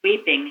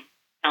weeping,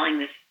 telling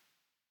this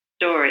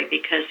story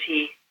because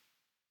he's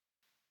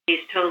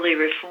totally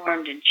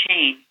reformed and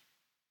changed.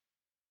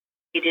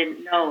 He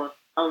didn't know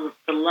of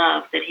the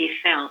love that he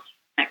felt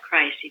at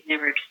Christ. He'd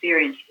never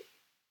experienced it.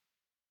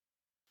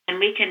 And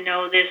we can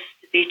know this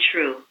to be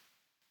true,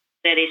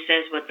 that he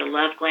says what the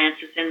love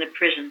glances in the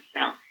prison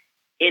cell.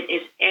 It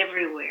is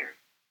everywhere,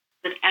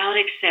 without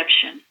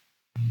exception.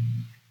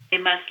 We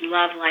must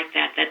love like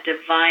that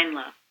divine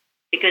love.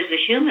 Because the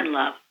human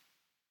love,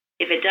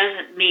 if it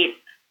doesn't meet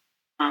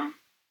a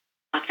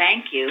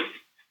thank you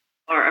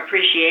or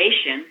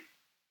appreciation,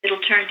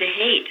 it'll turn to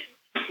hate.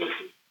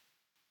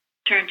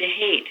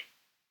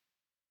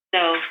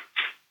 So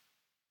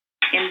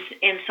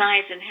in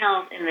Science and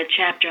Health, in the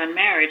chapter on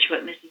marriage,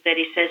 what Mrs.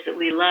 Eddy says that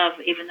we love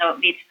even though it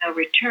meets no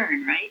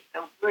return, right?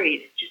 Don't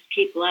worry, just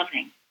keep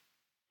loving.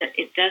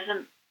 It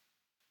doesn't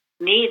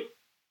need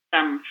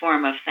some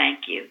form of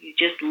thank you. You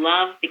just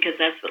love because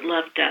that's what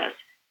love does.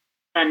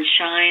 Sun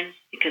shines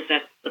because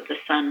that's what the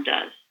sun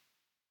does.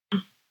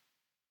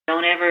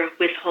 Don't ever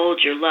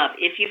withhold your love.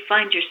 If you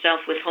find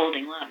yourself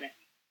withholding love, that's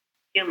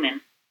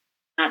human,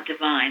 not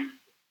divine,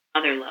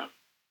 other love,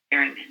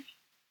 merriment.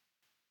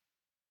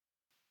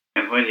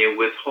 And when you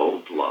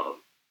withhold love,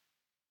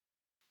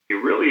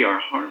 you really are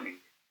harming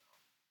yourself.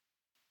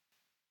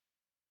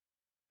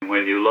 And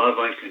when you love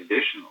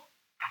unconditionally,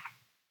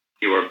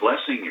 you are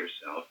blessing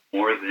yourself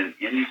more than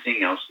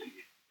anything else that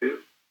you can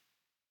do.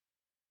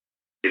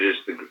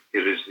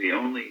 It is the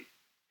only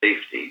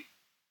safety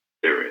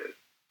there is.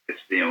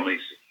 It's the only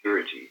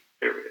security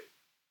there is.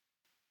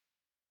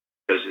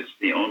 Because it's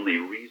the only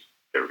reason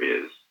there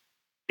is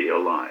to be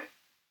alive.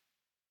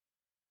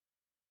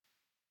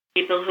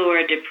 People who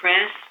are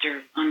depressed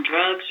or on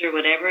drugs or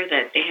whatever,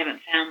 that they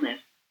haven't found this,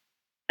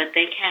 but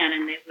they can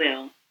and they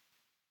will.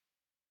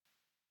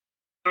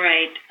 All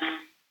right.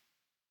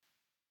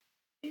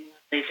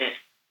 That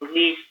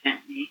Louise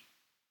sent me.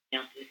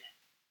 I'll do that.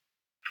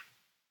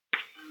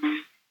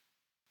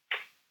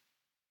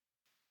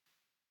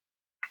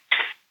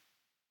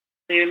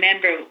 We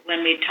remember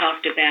when we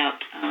talked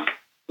about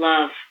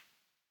love,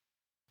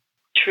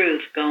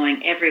 truth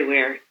going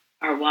everywhere,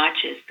 our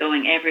watches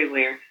going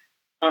everywhere.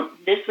 Well,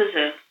 this was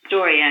a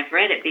story, I've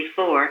read it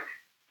before,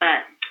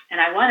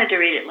 and I wanted to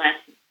read it last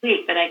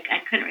week, but I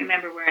couldn't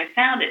remember where I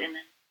found it, and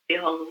then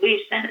behold,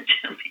 Louise sent it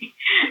to me,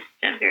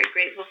 which I'm very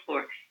grateful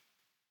for.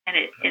 And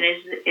it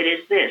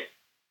is this.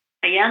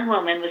 A young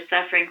woman was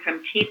suffering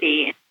from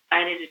TB and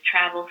decided to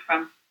travel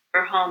from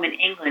her home in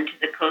England to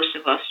the coast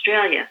of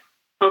Australia,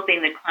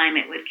 hoping the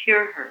climate would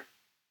cure her.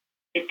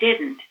 It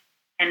didn't,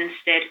 and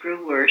instead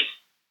grew worse.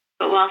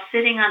 But while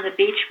sitting on the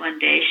beach one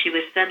day, she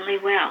was suddenly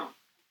well,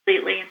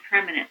 completely and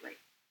permanently.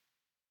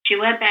 She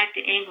went back to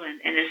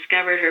England and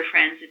discovered her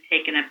friends had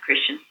taken up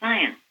Christian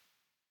Science.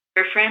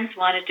 Her friends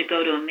wanted to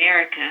go to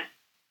America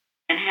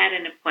and had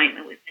an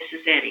appointment with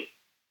Mrs. Eddy.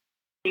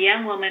 The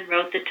young woman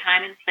wrote the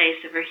time and place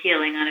of her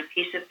healing on a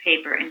piece of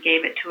paper and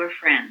gave it to her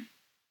friends.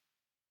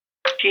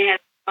 She had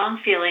a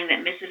strong feeling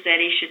that Mrs.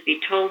 Eddy should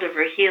be told of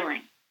her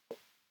healing.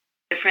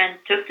 The friends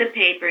took the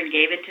paper and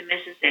gave it to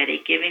Mrs.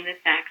 Eddy, giving the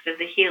facts of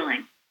the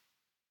healing.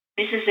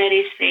 Mrs.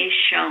 Eddy's face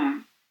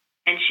shone,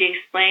 and she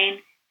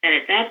explained that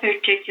at that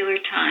particular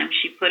time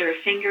she put her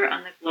finger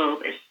on the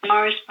globe as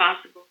far as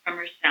possible from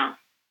herself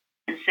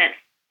and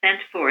sent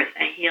forth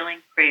a healing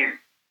prayer.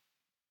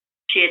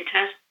 She had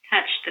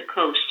touched the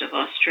coast of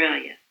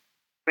Australia,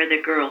 where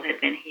the girl had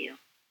been healed.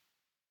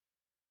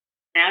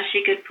 Now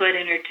she could put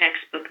in her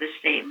textbook the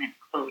statement,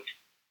 quote,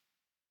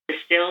 "The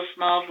still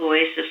small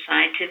voice of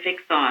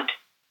scientific thought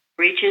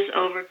reaches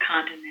over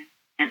continent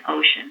and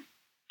ocean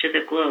to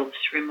the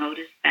globe's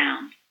remotest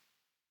bounds,"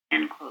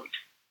 end quote.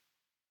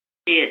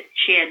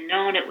 She had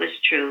known it was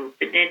true,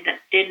 but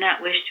did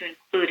not wish to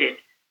include it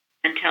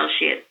until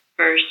she had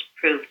first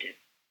proved it.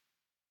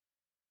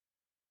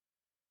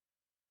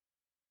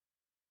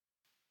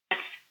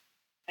 That's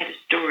quite a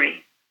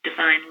story,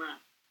 divine love.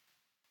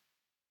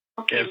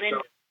 Okay,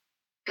 Linda,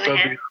 go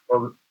ahead.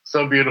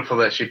 so beautiful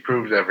that she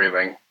proved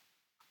everything.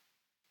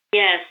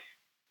 Yes.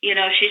 You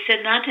know, she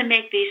said not to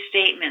make these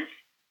statements,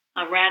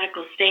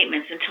 radical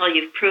statements, until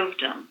you've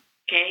proved them,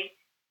 okay?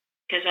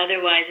 Because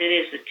otherwise it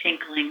is a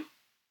tinkling,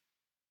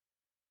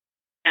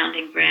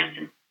 sounding brass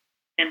and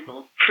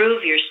simple.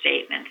 Prove your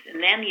statements,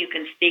 and then you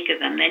can speak of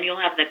them. Then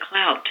you'll have the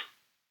clout.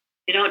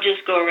 You don't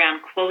just go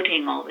around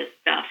quoting all this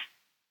stuff.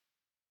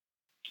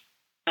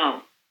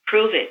 No,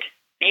 prove it.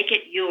 Make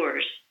it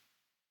yours.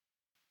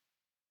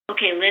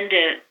 Okay,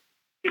 Linda,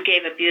 you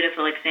gave a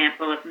beautiful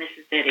example of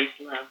Mrs. Eddie's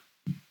love.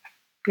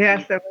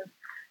 Yes, that was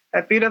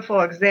a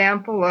beautiful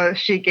example.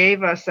 She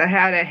gave us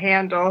how to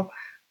handle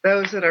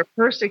those that are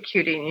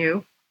persecuting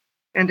you.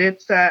 And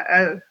it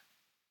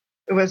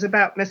was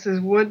about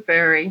Mrs.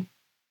 Woodbury.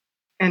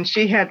 And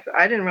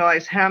I didn't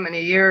realize how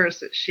many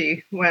years that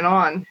she went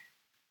on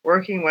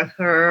working with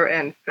her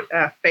and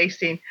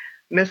facing.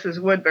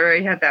 Mrs.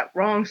 Woodbury had that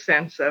wrong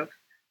sense of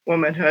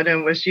womanhood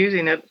and was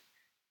using it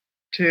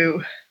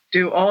to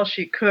do all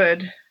she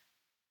could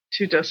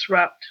to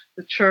disrupt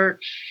the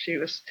church. She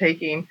was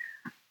taking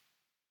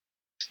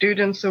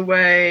students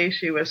away.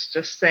 She was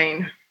just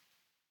saying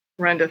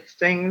horrendous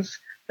things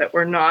that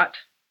were not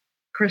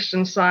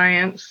Christian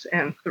Science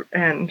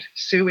and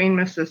suing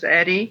Mrs.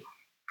 Eddy.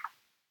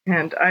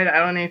 And I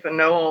don't even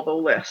know all the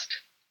list.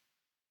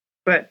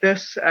 But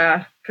this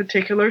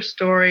particular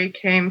story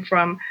came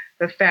from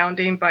the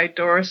founding by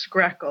Doris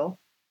Greco.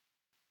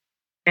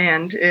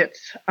 And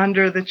it's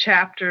under the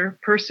chapter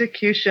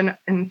Persecution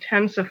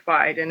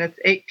Intensified, and it's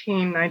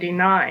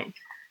 1899.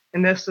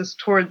 And this is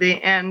toward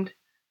the end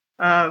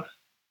of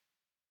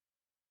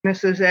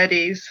Mrs.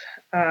 Eddy's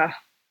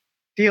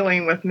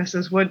dealing with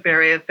Mrs.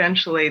 Woodbury.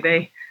 Eventually,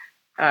 they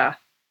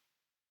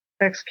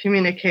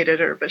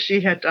excommunicated her, but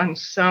she had done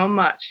so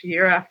much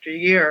year after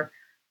year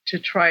to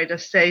try to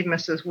save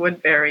Mrs.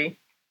 Woodbury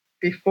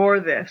before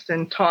this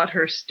and taught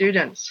her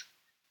students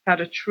how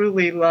to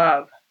truly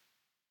love.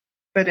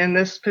 But in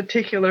this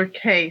particular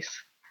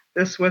case,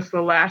 this was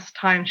the last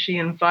time she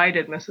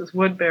invited Mrs.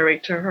 Woodbury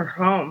to her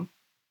home.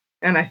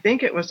 And I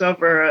think it was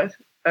over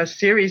a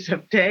series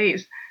of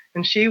days.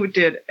 And she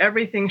did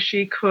everything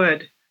she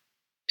could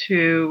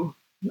to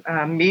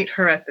meet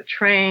her at the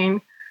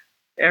train.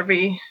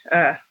 Every,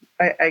 I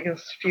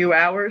guess, few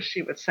hours,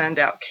 she would send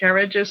out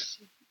carriages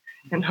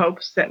in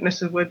hopes that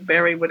Mrs.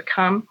 Woodbury would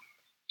come.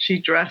 She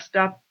dressed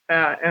up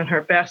in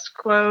her best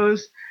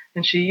clothes,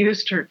 and she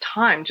used her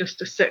time just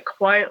to sit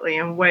quietly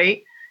and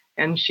wait.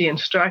 And she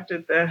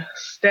instructed the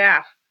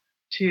staff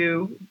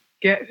to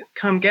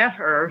come get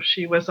her.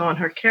 She was on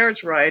her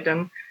carriage ride,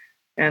 and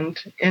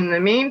in the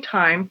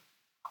meantime,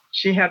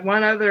 she had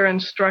one other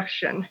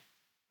instruction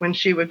when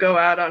she would go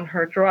out on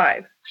her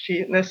drive.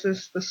 This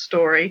is the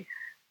story,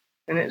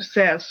 and it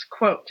says,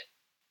 quote,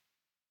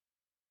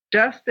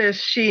 "Just as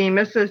she,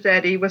 Mrs.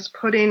 Eddy, was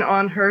putting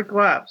on her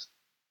gloves,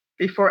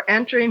 before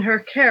entering her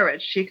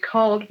carriage, she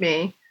called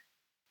me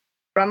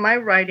from my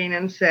writing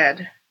and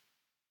said,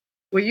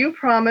 'Will you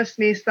promise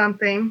me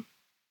something?'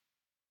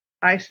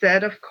 I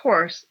said, 'Of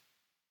course,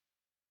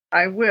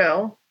 I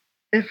will,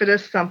 if it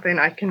is something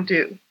I can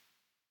do.'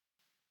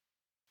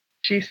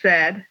 She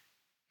said,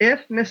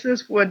 'If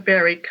Mrs.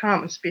 Woodbury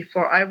comes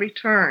before I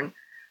return,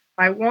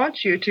 I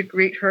want you to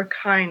greet her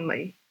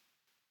kindly.'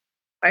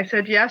 I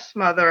said, 'Yes,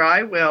 Mother,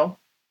 I will.'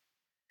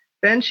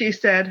 Then she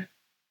said,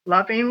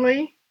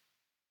 'Lovingly?'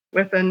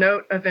 with a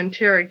note of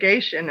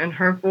interrogation in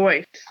her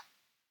voice.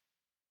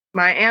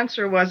 My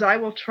answer was, 'I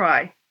will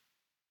try.'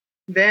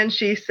 Then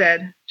she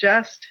said,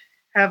 'Just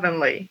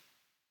heavenly.'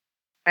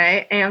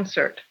 I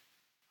answered,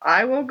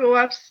 'I will go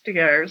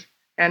upstairs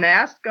and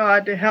ask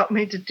God to help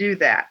me to do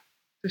that,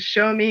 to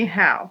show me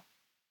how.'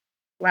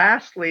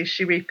 Lastly,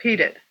 she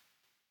repeated,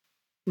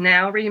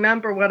 'Now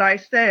remember what I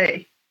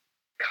say,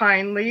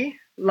 kindly,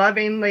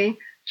 lovingly,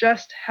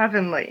 just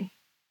heavenly.'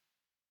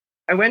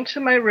 I went to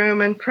my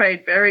room and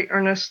prayed very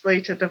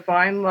earnestly to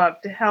divine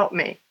love to help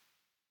me,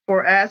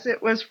 for as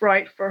it was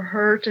right for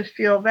her to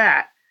feel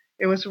that,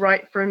 it was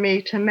right for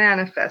me to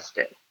manifest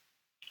it.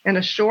 In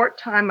a short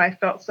time, I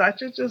felt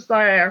such a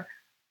desire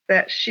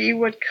that she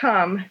would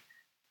come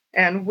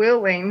and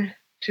willing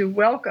to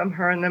welcome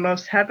her in the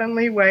most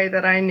heavenly way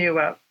that I knew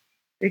of,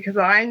 because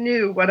I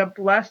knew what a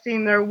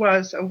blessing there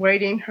was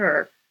awaiting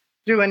her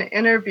through an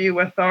interview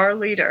with our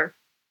leader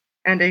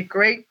and a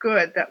great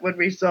good that would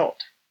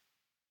result.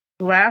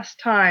 Last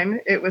time,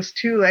 it was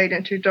too late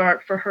and too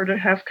dark for her to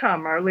have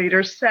come. Our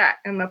leader sat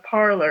in the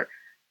parlor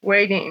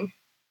waiting,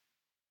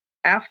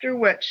 after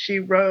which she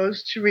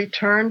rose to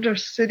return to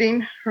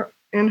sitting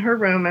in her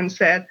room and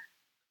said,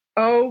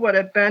 'Oh, what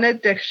a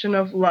benediction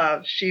of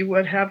love she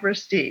would have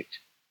received.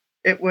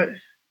 It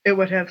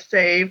would have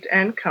saved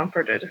and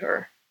comforted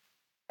her.'"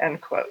 End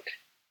quote.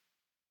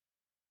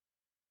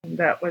 And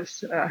that was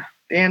the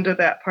end of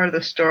that part of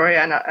the story,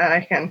 and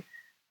I can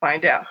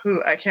find out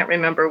who. I can't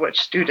remember which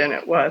student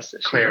it was.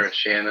 Clara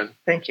Shannon.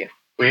 Thank you.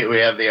 We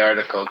have the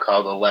article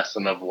called "A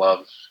Lesson of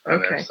Love"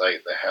 on their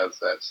site that has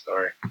that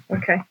story.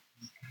 Okay.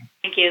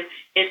 Thank you.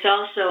 It's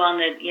also on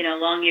the,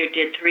 Longyear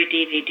did 3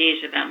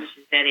 DVDs about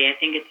Mrs. Eddy. I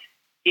think it's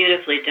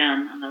beautifully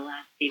done on the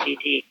last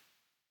DVD.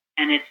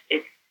 And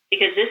it's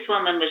because this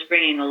woman was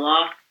bringing a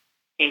law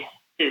case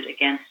suit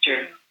against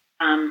her.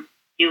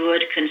 You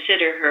would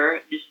consider her,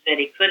 Mrs.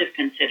 Eddy could have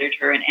considered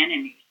her an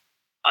enemy,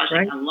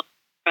 causing a lot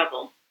of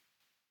trouble.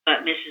 But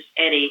Mrs.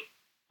 Eddy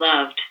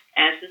loved,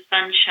 as the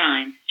sun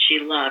shines, she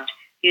loved.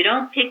 You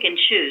don't pick and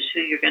choose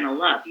who you're going to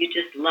love. You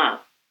just love.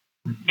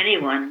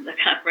 Anyone that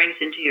God brings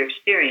into your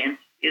experience,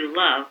 you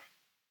love.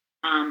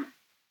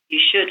 You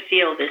should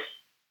feel this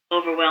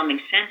overwhelming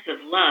sense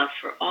of love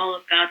for all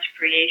of God's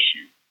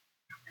creation.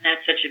 And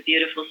that's such a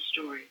beautiful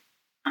story.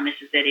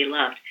 Mrs. Eddy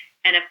loved.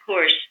 And of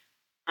course,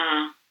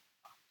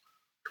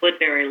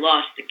 Woodbury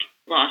lost the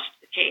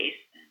case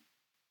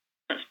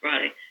and was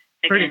brought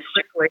against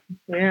quickly.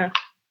 Yeah.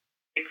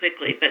 Very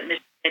quickly. But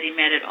Mrs. Eddy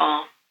met it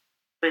all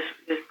with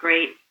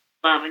great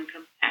love and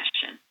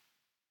compassion.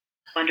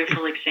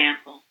 Wonderful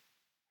example.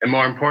 And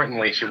more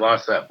importantly, she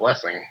lost that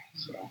blessing.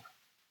 So.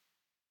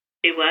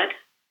 She what?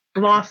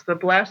 Lost the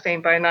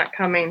blessing by not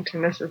coming to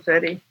Mrs.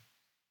 Eddy.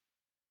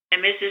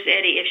 And Mrs.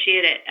 Eddy, if she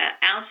had an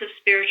ounce of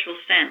spiritual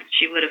sense,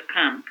 she would have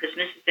come, because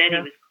Mrs. Eddy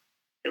was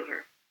close to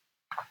her.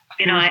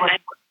 You know, I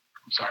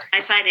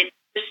find it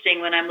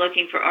interesting when I'm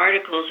looking for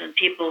articles and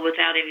people,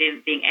 without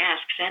even being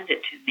asked, send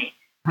it to me.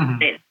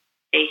 Mm-hmm.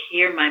 They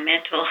hear my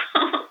mental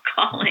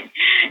calling,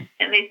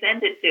 and they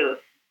send it to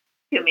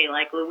me,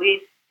 like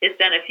Louise has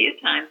done a few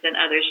times, and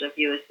others of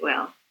you as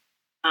well.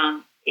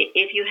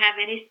 If you have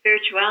any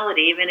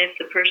spirituality, even if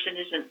the person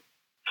isn't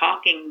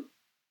talking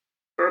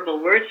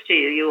verbal words to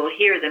you, you will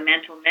hear the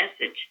mental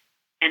message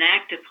and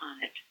act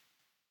upon it.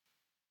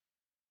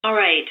 All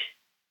right.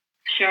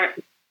 Sure.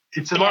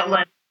 It's a lot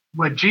like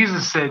what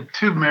Jesus said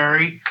to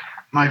Mary,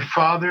 "My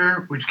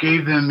Father, which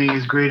gave them me,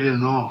 is greater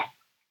than all."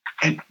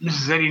 And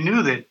Mrs. Eddy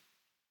knew that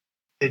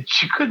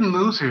she couldn't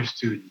lose her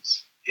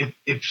students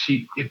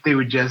if they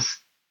would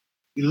just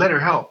let her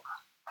help.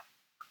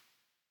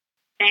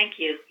 Thank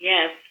you.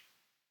 Yes.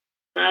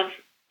 Love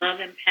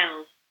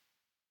impels,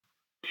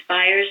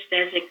 inspires,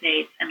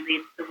 designates, and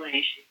leads the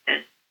way, she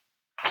says.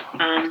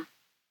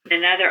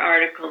 Another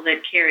article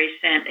that Carrie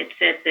sent, it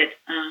said that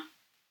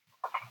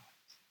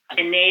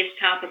in Nave's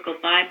topical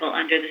Bible,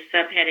 under the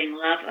subheading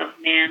Love of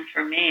Man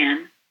for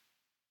Man,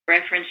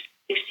 referenced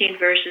 16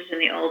 verses in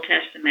the Old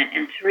Testament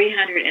and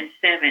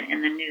 307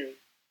 in the New,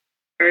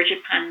 urge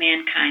upon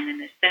mankind the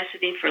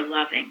necessity for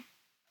loving,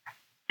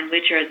 and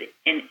which are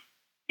an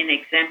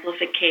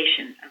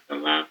exemplification of the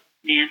love of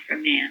man for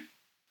man.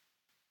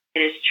 It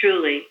is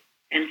truly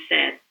been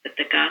said that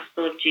the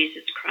gospel of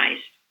Jesus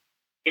Christ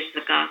is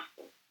the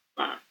gospel of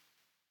love.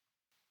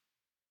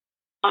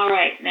 All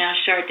right, now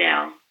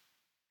Chardell,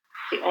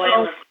 the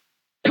oil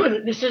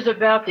of... This is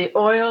about the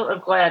oil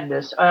of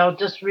gladness. I'll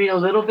just read a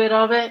little bit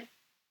of it.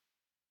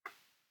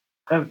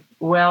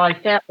 I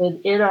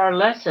found in our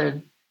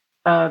lesson,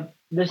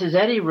 Mrs.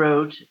 Eddy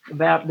wrote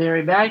about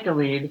Mary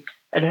Magdalene,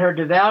 and her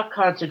devout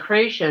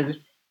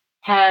consecration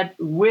had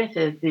with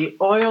it the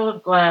oil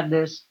of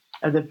gladness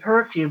and the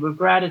perfume of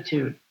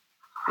gratitude.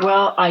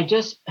 Well, I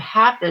just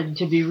happened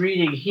to be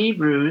reading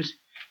Hebrews,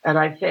 and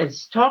it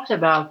talks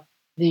about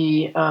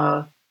the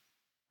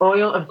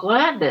oil of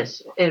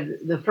gladness in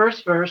the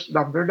first verse,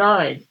 number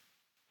 9.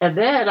 And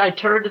then I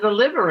turned to the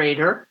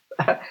Liberator,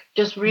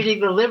 just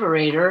reading the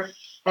Liberator,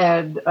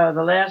 and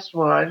the last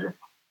one,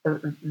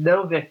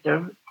 No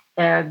Victim,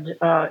 and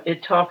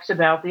it talks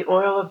about the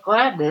oil of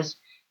gladness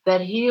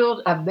that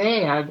healed a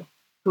man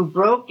who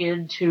broke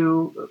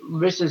into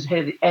Mrs.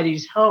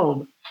 Eddy's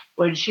home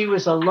when she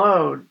was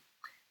alone.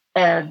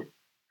 And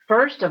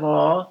first of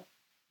all,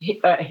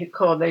 they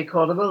called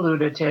him a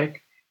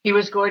lunatic. He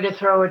was going to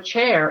throw a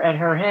chair at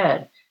her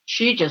head.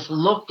 She just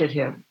looked at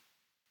him.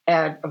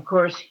 And of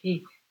course,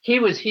 he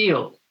was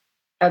healed.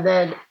 And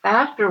then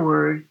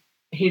afterward,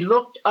 he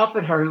looked up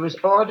at her. He was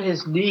on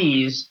his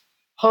knees,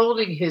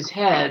 holding his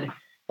head.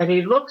 And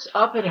he looks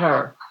up at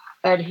her,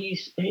 and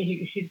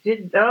he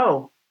didn't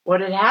know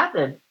what had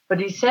happened. But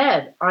he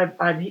said, I'm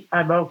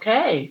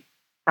okay.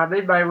 I'm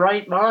in my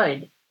right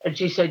mind. And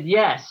she said,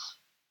 yes,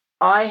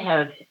 I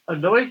have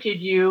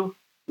anointed you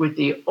with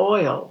the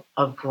oil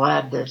of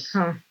gladness.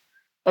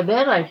 And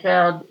then I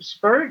found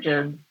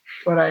Spurgeon,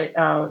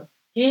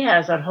 he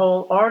has a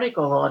whole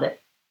article on it,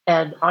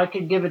 and I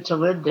can give it to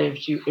Linda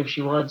if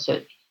she wants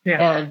it. Yeah.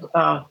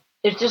 And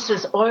it's just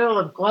this oil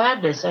of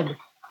gladness, and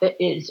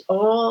it's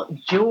all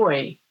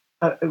joy.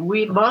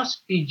 We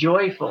must be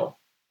joyful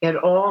in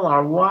all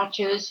our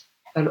watches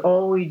and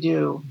all we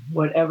do,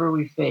 whatever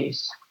we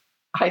face.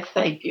 I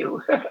thank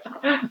you.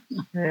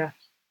 Yeah.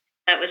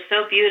 That was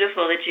so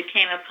beautiful that you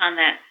came upon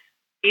that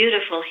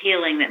beautiful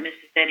healing that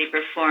Mrs. Eddy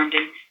performed,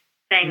 and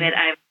saying that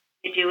I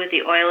anointed you with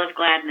the oil of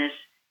gladness.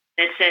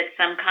 It said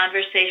some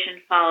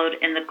conversation followed,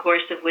 in the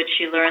course of which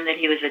she learned that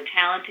he was a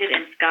talented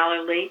and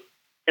scholarly,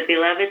 the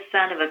beloved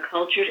son of a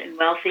cultured and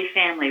wealthy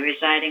family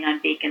residing on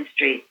Beacon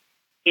Street.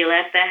 He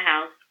left the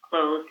house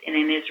clothed and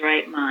in his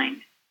right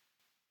mind.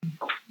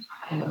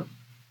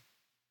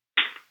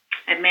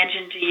 I've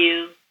mentioned to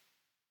you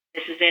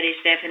Mrs.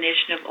 Eddy's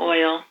definition of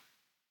oil.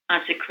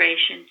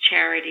 consecration,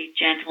 charity,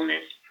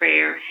 gentleness,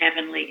 prayer,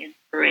 heavenly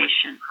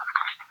inspiration.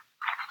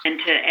 And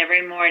to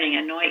every morning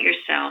anoint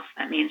yourself.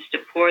 That means to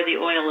pour the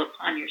oil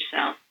upon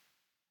yourself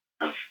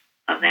of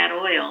that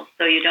oil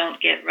so you don't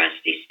get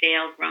rusty,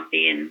 stale,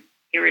 grumpy, and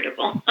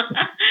irritable.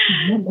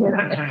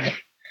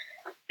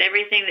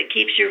 Everything that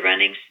keeps you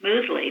running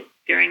smoothly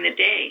during the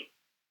day.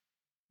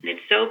 And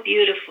it's so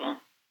beautiful.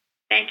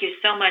 Thank you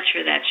so much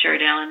for that,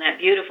 Chardell, and that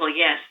beautiful,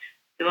 yes,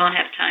 we won't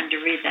have time to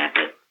read that,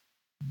 but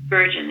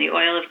Virgin, the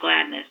oil of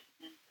gladness.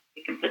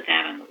 You can put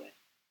that on the web.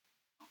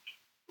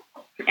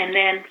 And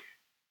then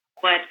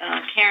what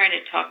Karen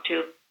had talked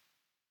to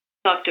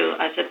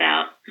us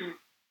about,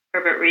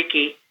 Herbert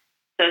Reiki,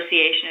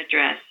 Association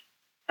Address,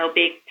 No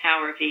Big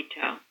Power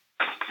Veto,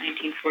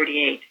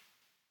 1948.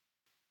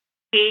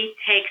 He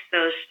takes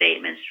those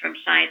statements from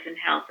Science and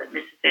Health that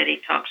Mrs. Eddy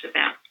talks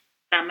about,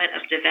 summit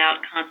of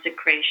devout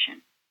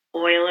consecration,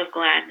 oil of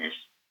gladness,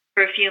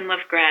 perfume of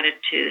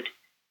gratitude,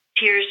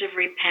 tears of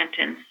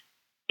repentance,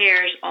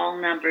 hairs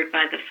all numbered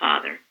by the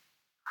Father.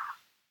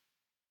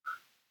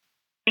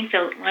 I think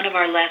one of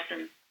our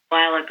lessons a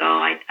while ago,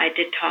 I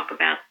did talk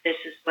about this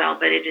as well,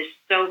 but it is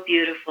so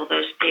beautiful,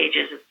 those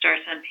pages. It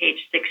starts on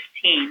page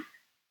 16.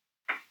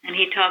 And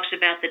he talks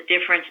about the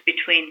difference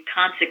between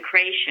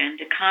consecration,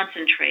 to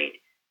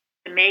concentrate,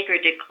 to make or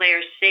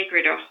declare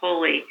sacred or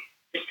holy,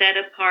 to set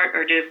apart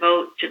or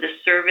devote to the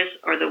service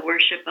or the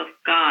worship of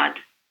God.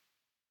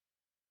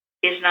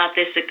 Is not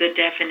this a good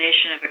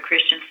definition of a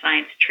Christian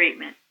Science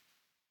treatment?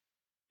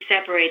 He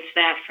separates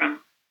that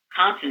from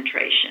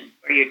concentration,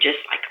 where you're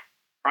just like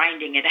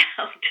grinding it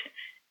out.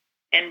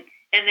 And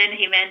then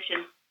he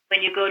mentions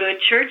when you go to a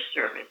church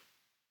service,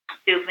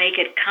 to make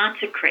it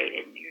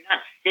consecrated. You're not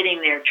sitting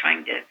there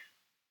trying to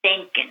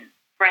think and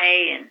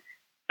pray,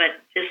 but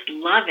just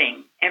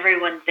loving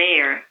everyone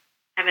there,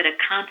 having a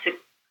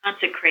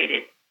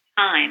consecrated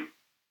time.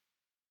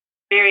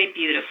 Very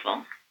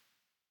beautiful.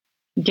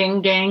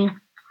 Ding, ding.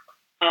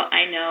 Oh,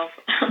 I know.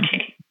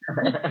 Okay.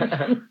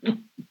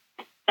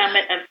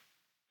 Summit of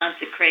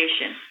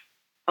consecration.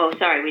 Oh,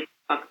 sorry, we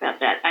didn't talk about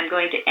that. I'm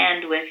going to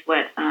end with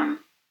what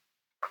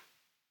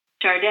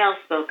Chardell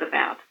spoke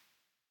about,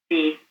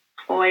 the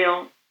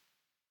oil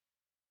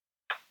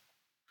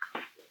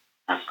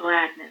of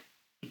gladness.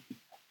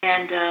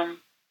 And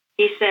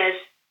he says,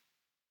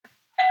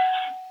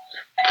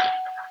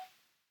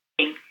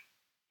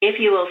 if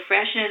you will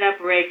freshen it up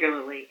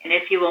regularly, and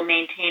if you will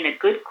maintain a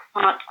good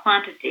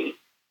quantity,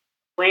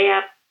 way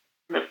up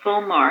the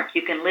full mark,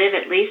 you can live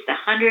at least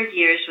 100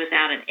 years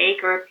without an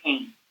ache or a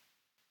pain,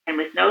 and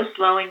with no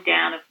slowing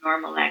down of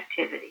normal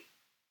activity.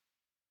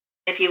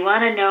 If you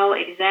want to know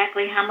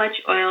exactly how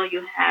much oil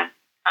you have in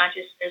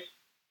consciousness,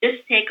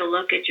 just take a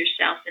look at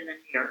yourself in the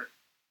mirror.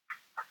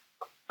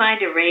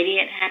 Find a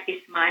radiant,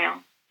 happy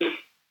smile.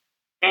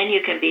 Then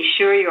you can be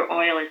sure your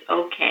oil is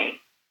okay.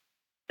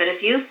 But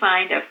if you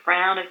find a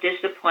frown of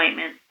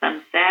disappointment,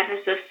 some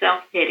sadness of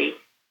self-pity,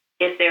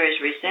 if there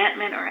is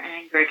resentment or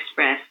anger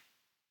expressed,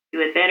 you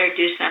had better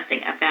do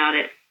something about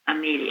it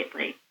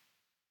immediately.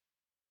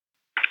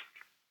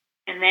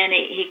 And then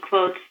he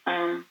quotes,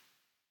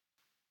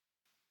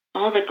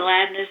 all the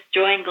gladness,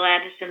 joy and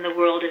gladness in the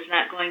world is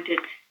not going to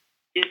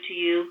do to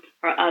you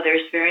or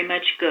others very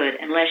much good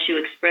unless you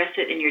express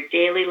it in your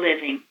daily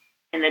living,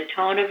 in the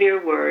tone of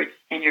your words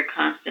and your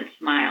constant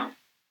smiles.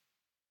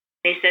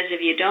 He says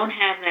if you don't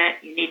have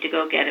that, you need to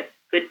go get a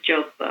good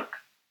joke book.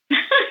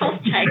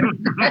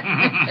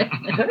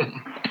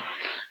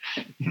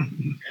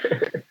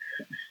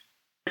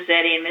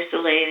 Zetti and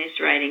miscellaneous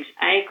writings.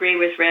 I agree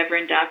with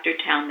Reverend Dr.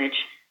 Talmage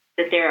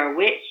that there are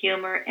wit,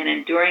 humor, and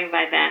enduring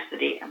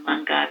vivacity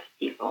among God's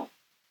people.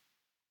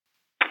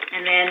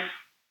 And then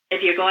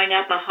if you're going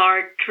up a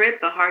hard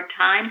trip, a hard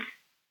time,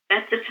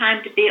 that's the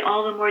time to be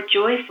all the more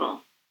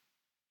joyful.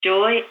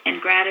 Joy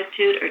and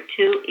gratitude are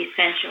two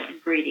essential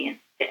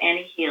ingredients to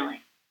any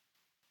healing.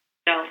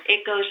 So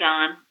it goes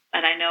on,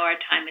 but I know our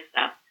time is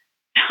up.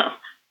 So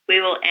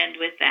we will end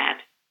with that.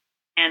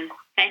 And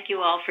thank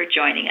you all for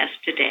joining us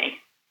today.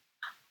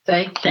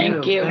 Thank you.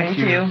 Thank you. Thank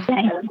you.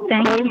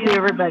 Thank you,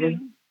 everybody.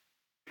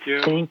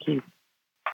 Thank you.